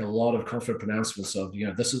people make a lot of confident pronouncements of,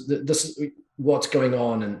 this is what's going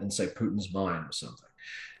on in say, Putin's mind or something.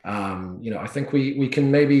 I think we can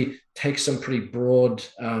maybe take some pretty broad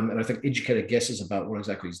and I think educated guesses about what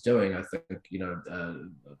exactly he's doing. I think,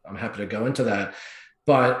 I'm happy to go into that.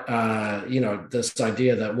 But, this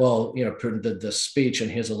idea that, Putin did this speech and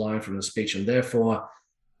here's a line from the speech, and therefore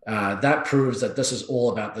that proves that this is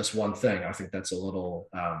all about this one thing. I think that's a little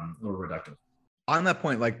reductive. On that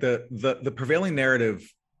point, like the prevailing narrative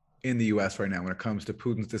in the US right now when it comes to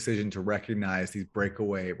Putin's decision to recognize these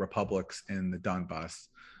breakaway republics in the Donbass,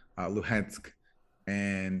 Luhansk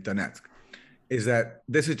and Donetsk, is that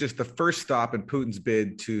this is just the first stop in Putin's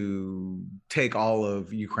bid to take all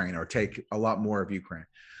of Ukraine or take a lot more of Ukraine.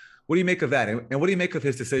 What do you make of that? And what do you make of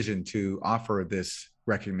his decision to offer this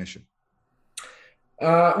recognition?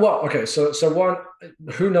 So one,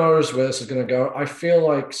 who knows where this is going to go? I feel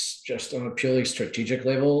like just on a purely strategic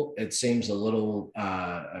level, it seems a little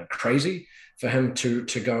crazy for him to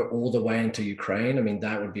go all the way into Ukraine. I mean,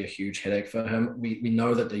 that would be a huge headache for him. We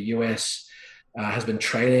know that the US has been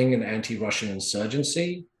training an anti-Russian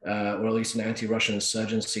insurgency, or at least an anti-Russian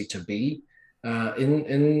insurgency to be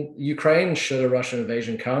in Ukraine should a Russian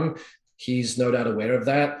invasion come. He's no doubt aware of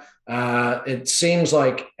that. It seems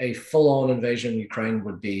like a full-on invasion in Ukraine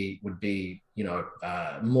would be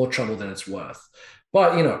more trouble than it's worth.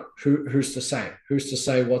 But who's to say? Who's to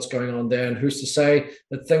say what's going on there, and who's to say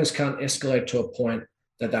that things can't escalate to a point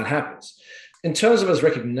that happens? In terms of his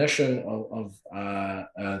recognition of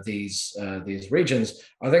these regions,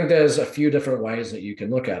 I think there's a few different ways that you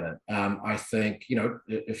can look at it. I think,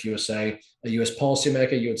 if you were, say, a US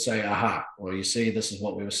policymaker, you would say, aha, well, you see, this is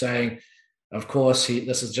what we were saying. Of course,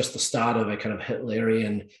 this is just the start of a kind of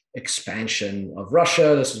Hitlerian expansion of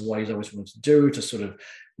Russia. This is what he's always wanted to do, to sort of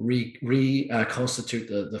reconstitute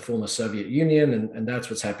the former Soviet Union. And that's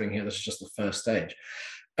what's happening here. This is just the first stage.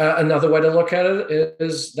 Another way to look at it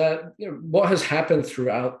is that what has happened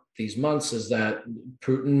throughout these months is that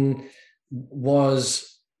Putin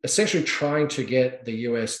was essentially trying to get the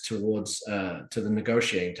US towards to the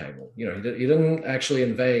negotiating table. He didn't actually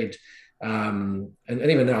invade, and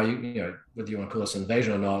even now, whether you want to call this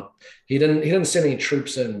invasion or not, he didn't send any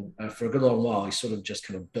troops in for a good long while. He sort of just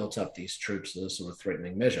kind of built up these troops as a sort of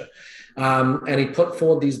threatening measure, and he put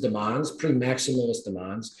forward these demands, pretty maximalist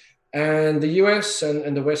demands. And the US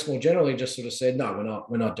and the West more generally just sort of said, no,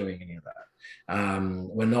 we're not doing any of that.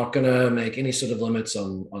 We're not going to make any sort of limits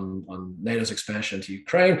on NATO's expansion to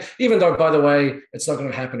Ukraine, even though, by the way, it's not going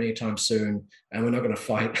to happen anytime soon. And we're not going to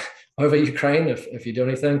fight over Ukraine if you do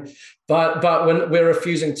anything. But when we're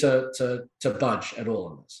refusing to budge at all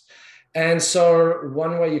on this. And so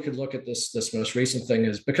one way you could look at this most recent thing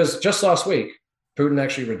is because just last week, Putin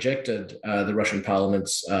actually rejected the Russian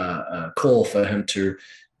parliament's call for him to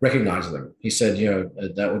recognize them. He said,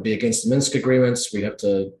 that would be against the Minsk agreements. We have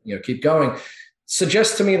to, keep going.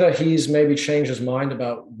 Suggests to me that he's maybe changed his mind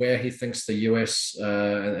about where he thinks the US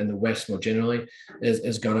and the West more generally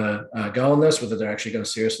is going to go on this, whether they're actually going to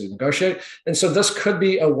seriously negotiate. And so this could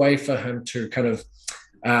be a way for him to kind of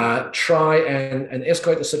try and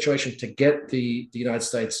escalate the situation to get the United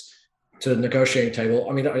States to the negotiating table.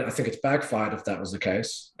 I mean, I think it's backfired if that was the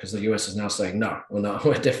case, because the US is now saying, no, we're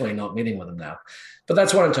definitely not meeting with them now. But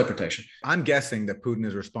that's one interpretation. I'm guessing that Putin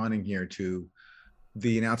is responding here to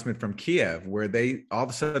the announcement from Kiev, where they all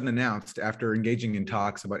of a sudden announced, after engaging in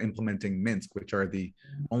talks about implementing Minsk, which are the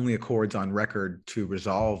only accords on record to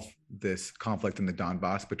resolve this conflict in the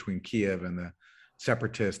Donbass between Kiev and the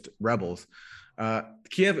separatist rebels,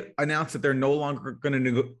 Kiev announced that they're no longer going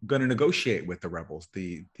to negotiate with the rebels,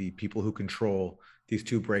 the people who control these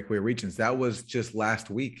two breakaway regions. That was just last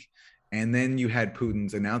week. And then you had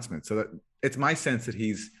Putin's announcement. So that it's my sense that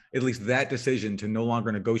he's, at least that decision to no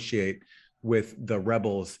longer negotiate with the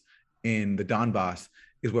rebels in the Donbass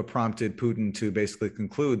is what prompted Putin to basically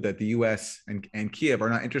conclude that the US and Kiev are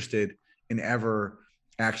not interested in ever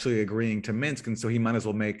actually agreeing to Minsk. And so he might as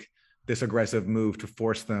well make this aggressive move to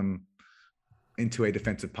force them into a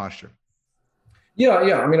defensive posture. Yeah.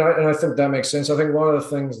 I mean, I think that makes sense. I think one of the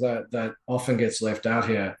things that often gets left out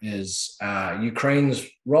here is Ukraine's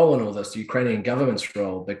role in all this, the Ukrainian government's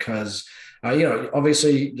role, because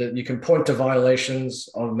obviously you can point to violations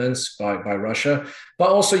of Minsk by Russia, but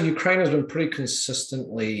also Ukraine has been pretty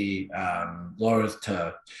consistently loath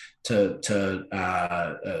to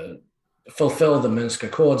fulfill the Minsk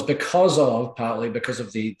Accords partly because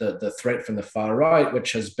of the threat from the far right,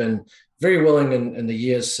 which has been very willing in the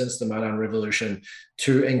years since the Maidan Revolution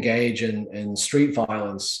to engage in street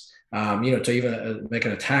violence, to even make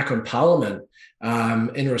an attack on parliament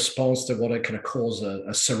in response to what it kind of calls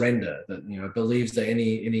a surrender. That it believes that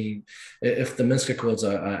if the Minsk Accords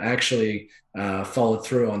are actually followed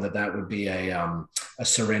through on, that would be a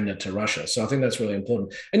surrender to Russia. So I think that's really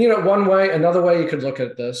important. And another way you could look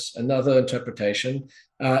at this, another interpretation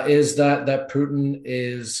is that Putin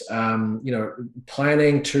is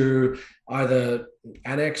planning to either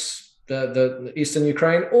annex the eastern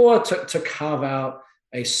Ukraine or to carve out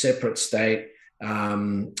a separate state.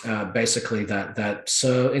 Basically that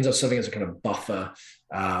ends up serving as a kind of buffer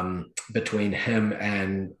between him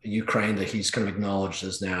and Ukraine that he's kind of acknowledged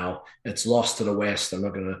as now it's lost to the West. I'm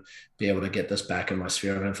not going to be able to get this back in my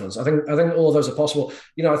sphere of influence. I think all of those are possible.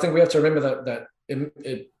 I think we have to remember that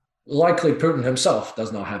likely Putin himself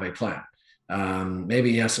does not have a plan.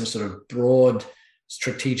 Maybe he has some sort of broad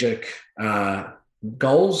strategic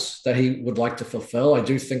goals that he would like to fulfill. I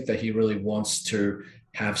do think that he really wants to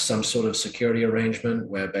have some sort of security arrangement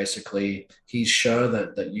where basically he's sure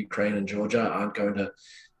that Ukraine and Georgia aren't going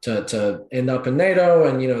to end up in NATO,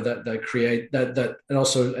 and that create that and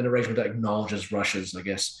also an arrangement that acknowledges Russia's, I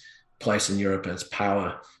guess, place in Europe and its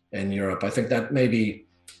power in Europe. I think that may be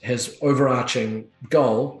his overarching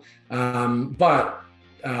goal, but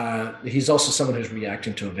he's also someone who's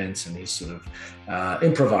reacting to events and he's sort of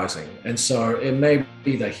improvising. And so it may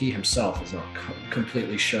be that he himself is not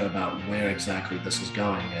completely sure about where exactly this is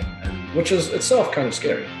going, and which is itself kind of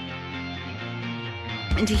scary.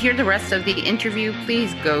 And to hear the rest of the interview,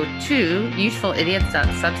 please go to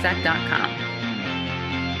usefulidiots.substack.com.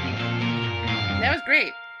 That was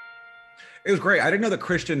great. It was great. I didn't know that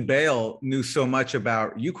Christian Bale knew so much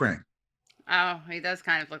about Ukraine. Oh, he does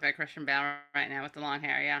kind of look like Christian Bale right now with the long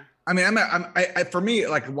hair. Yeah. I mean, for me,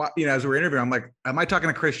 like, as we're interviewing, I'm like, am I talking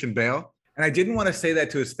to Christian Bale? And I didn't want to say that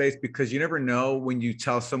to his face because you never know when you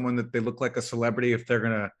tell someone that they look like a celebrity if they're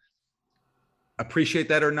going to appreciate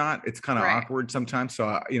that or not. It's kind of awkward sometimes. So,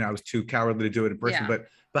 I was too cowardly to do it in person. Yeah. But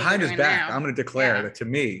behind his back, I'm going to declare that to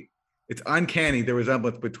me, it's uncanny the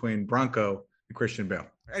resemblance between Branko and Christian Bale.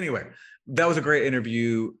 Anyway, that was a great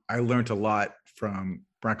interview. I learned a lot from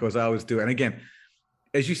Branko, as I always do. And again,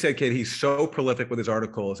 as you said, Kate, he's so prolific with his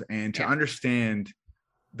articles. And to understand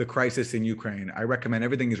the crisis in Ukraine, I recommend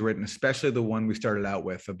everything he's written, especially the one we started out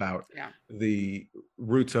with about the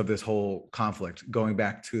roots of this whole conflict, going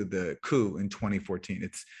back to the coup in 2014.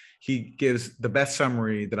 He gives the best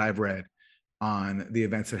summary that I've read on the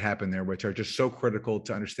events that happened there, which are just so critical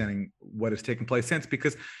to understanding what has taken place since,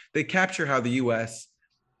 because they capture how the U.S.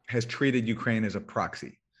 has treated Ukraine as a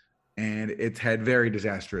proxy. And it's had very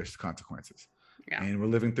disastrous consequences. Yeah. And we're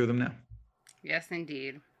living through them now. Yes,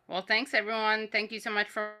 indeed. Well, thanks, everyone. Thank you so much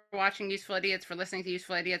for watching Useful Idiots, for listening to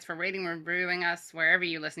Useful Idiots, for rating and reviewing us wherever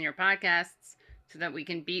you listen to your podcasts so that we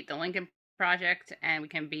can beat the Lincoln Project and we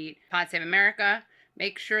can beat Pod Save America.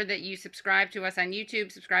 Make sure that you subscribe to us on YouTube,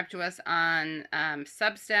 subscribe to us on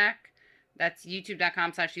Substack. That's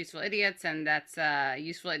youtube.com/usefulidiots, and that's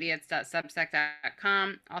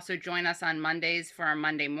usefulidiots.substack.com. Also, join us on Mondays for our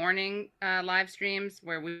Monday morning live streams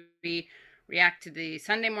where we react to the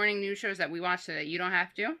Sunday morning news shows that we watch so that you don't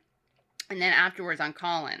have to. And then afterwards on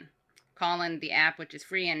Callin, the app, which is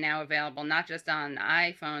free and now available not just on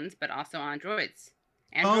iPhones, but also on Androids.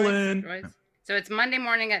 Androids. So it's Monday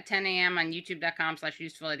morning at 10 a.m. on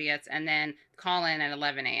youtube.com/usefulidiots, and then Callin at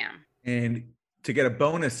 11 a.m. And to get a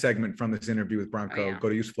bonus segment from this interview with Branko, go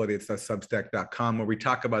to usefulidiots.substack.com, where we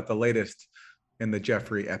talk about the latest in the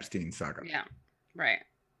Jeffrey Epstein saga. Yeah, right.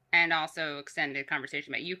 And also extended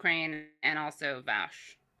conversation about Ukraine and also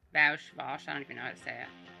Vaush. I don't even know how to say it.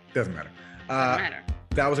 Doesn't matter.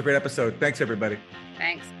 That was a great episode. Thanks, everybody.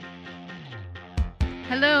 Thanks.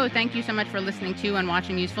 Hello, thank you so much for listening to and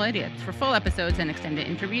watching Useful Idiots. For full episodes and extended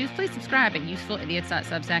interviews, please subscribe at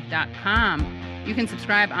usefulidiots.substack.com. You can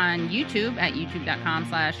subscribe on YouTube at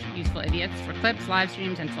youtube.com/usefulidiots for clips, live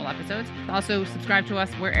streams, and full episodes. Also, subscribe to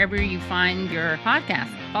us wherever you find your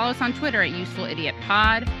podcasts. Follow us on Twitter at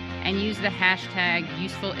UsefulIdiotPod and use the hashtag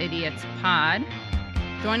UsefulIdiotsPod.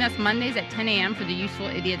 Join us Mondays at 10 a.m. for the Useful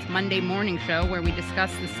Idiots Monday Morning Show, where we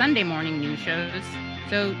discuss the Sunday morning news shows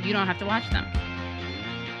so you don't have to watch them.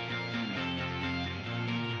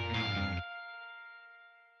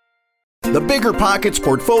 The Bigger Pockets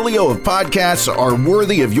portfolio of podcasts are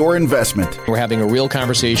worthy of your investment. We're having a real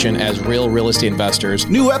conversation as real estate investors.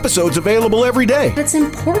 New episodes available every day. It's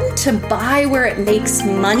important to buy where it makes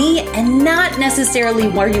money and not necessarily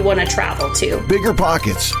where you want to travel to. Bigger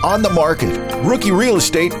Pockets, On the Market, Rookie Real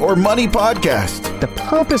Estate, or Money Podcast. The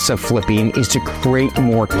purpose of flipping is to create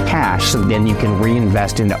more cash so then you can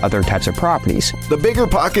reinvest into other types of properties. The Bigger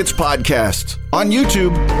Pockets Podcast on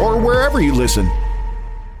YouTube or wherever you listen.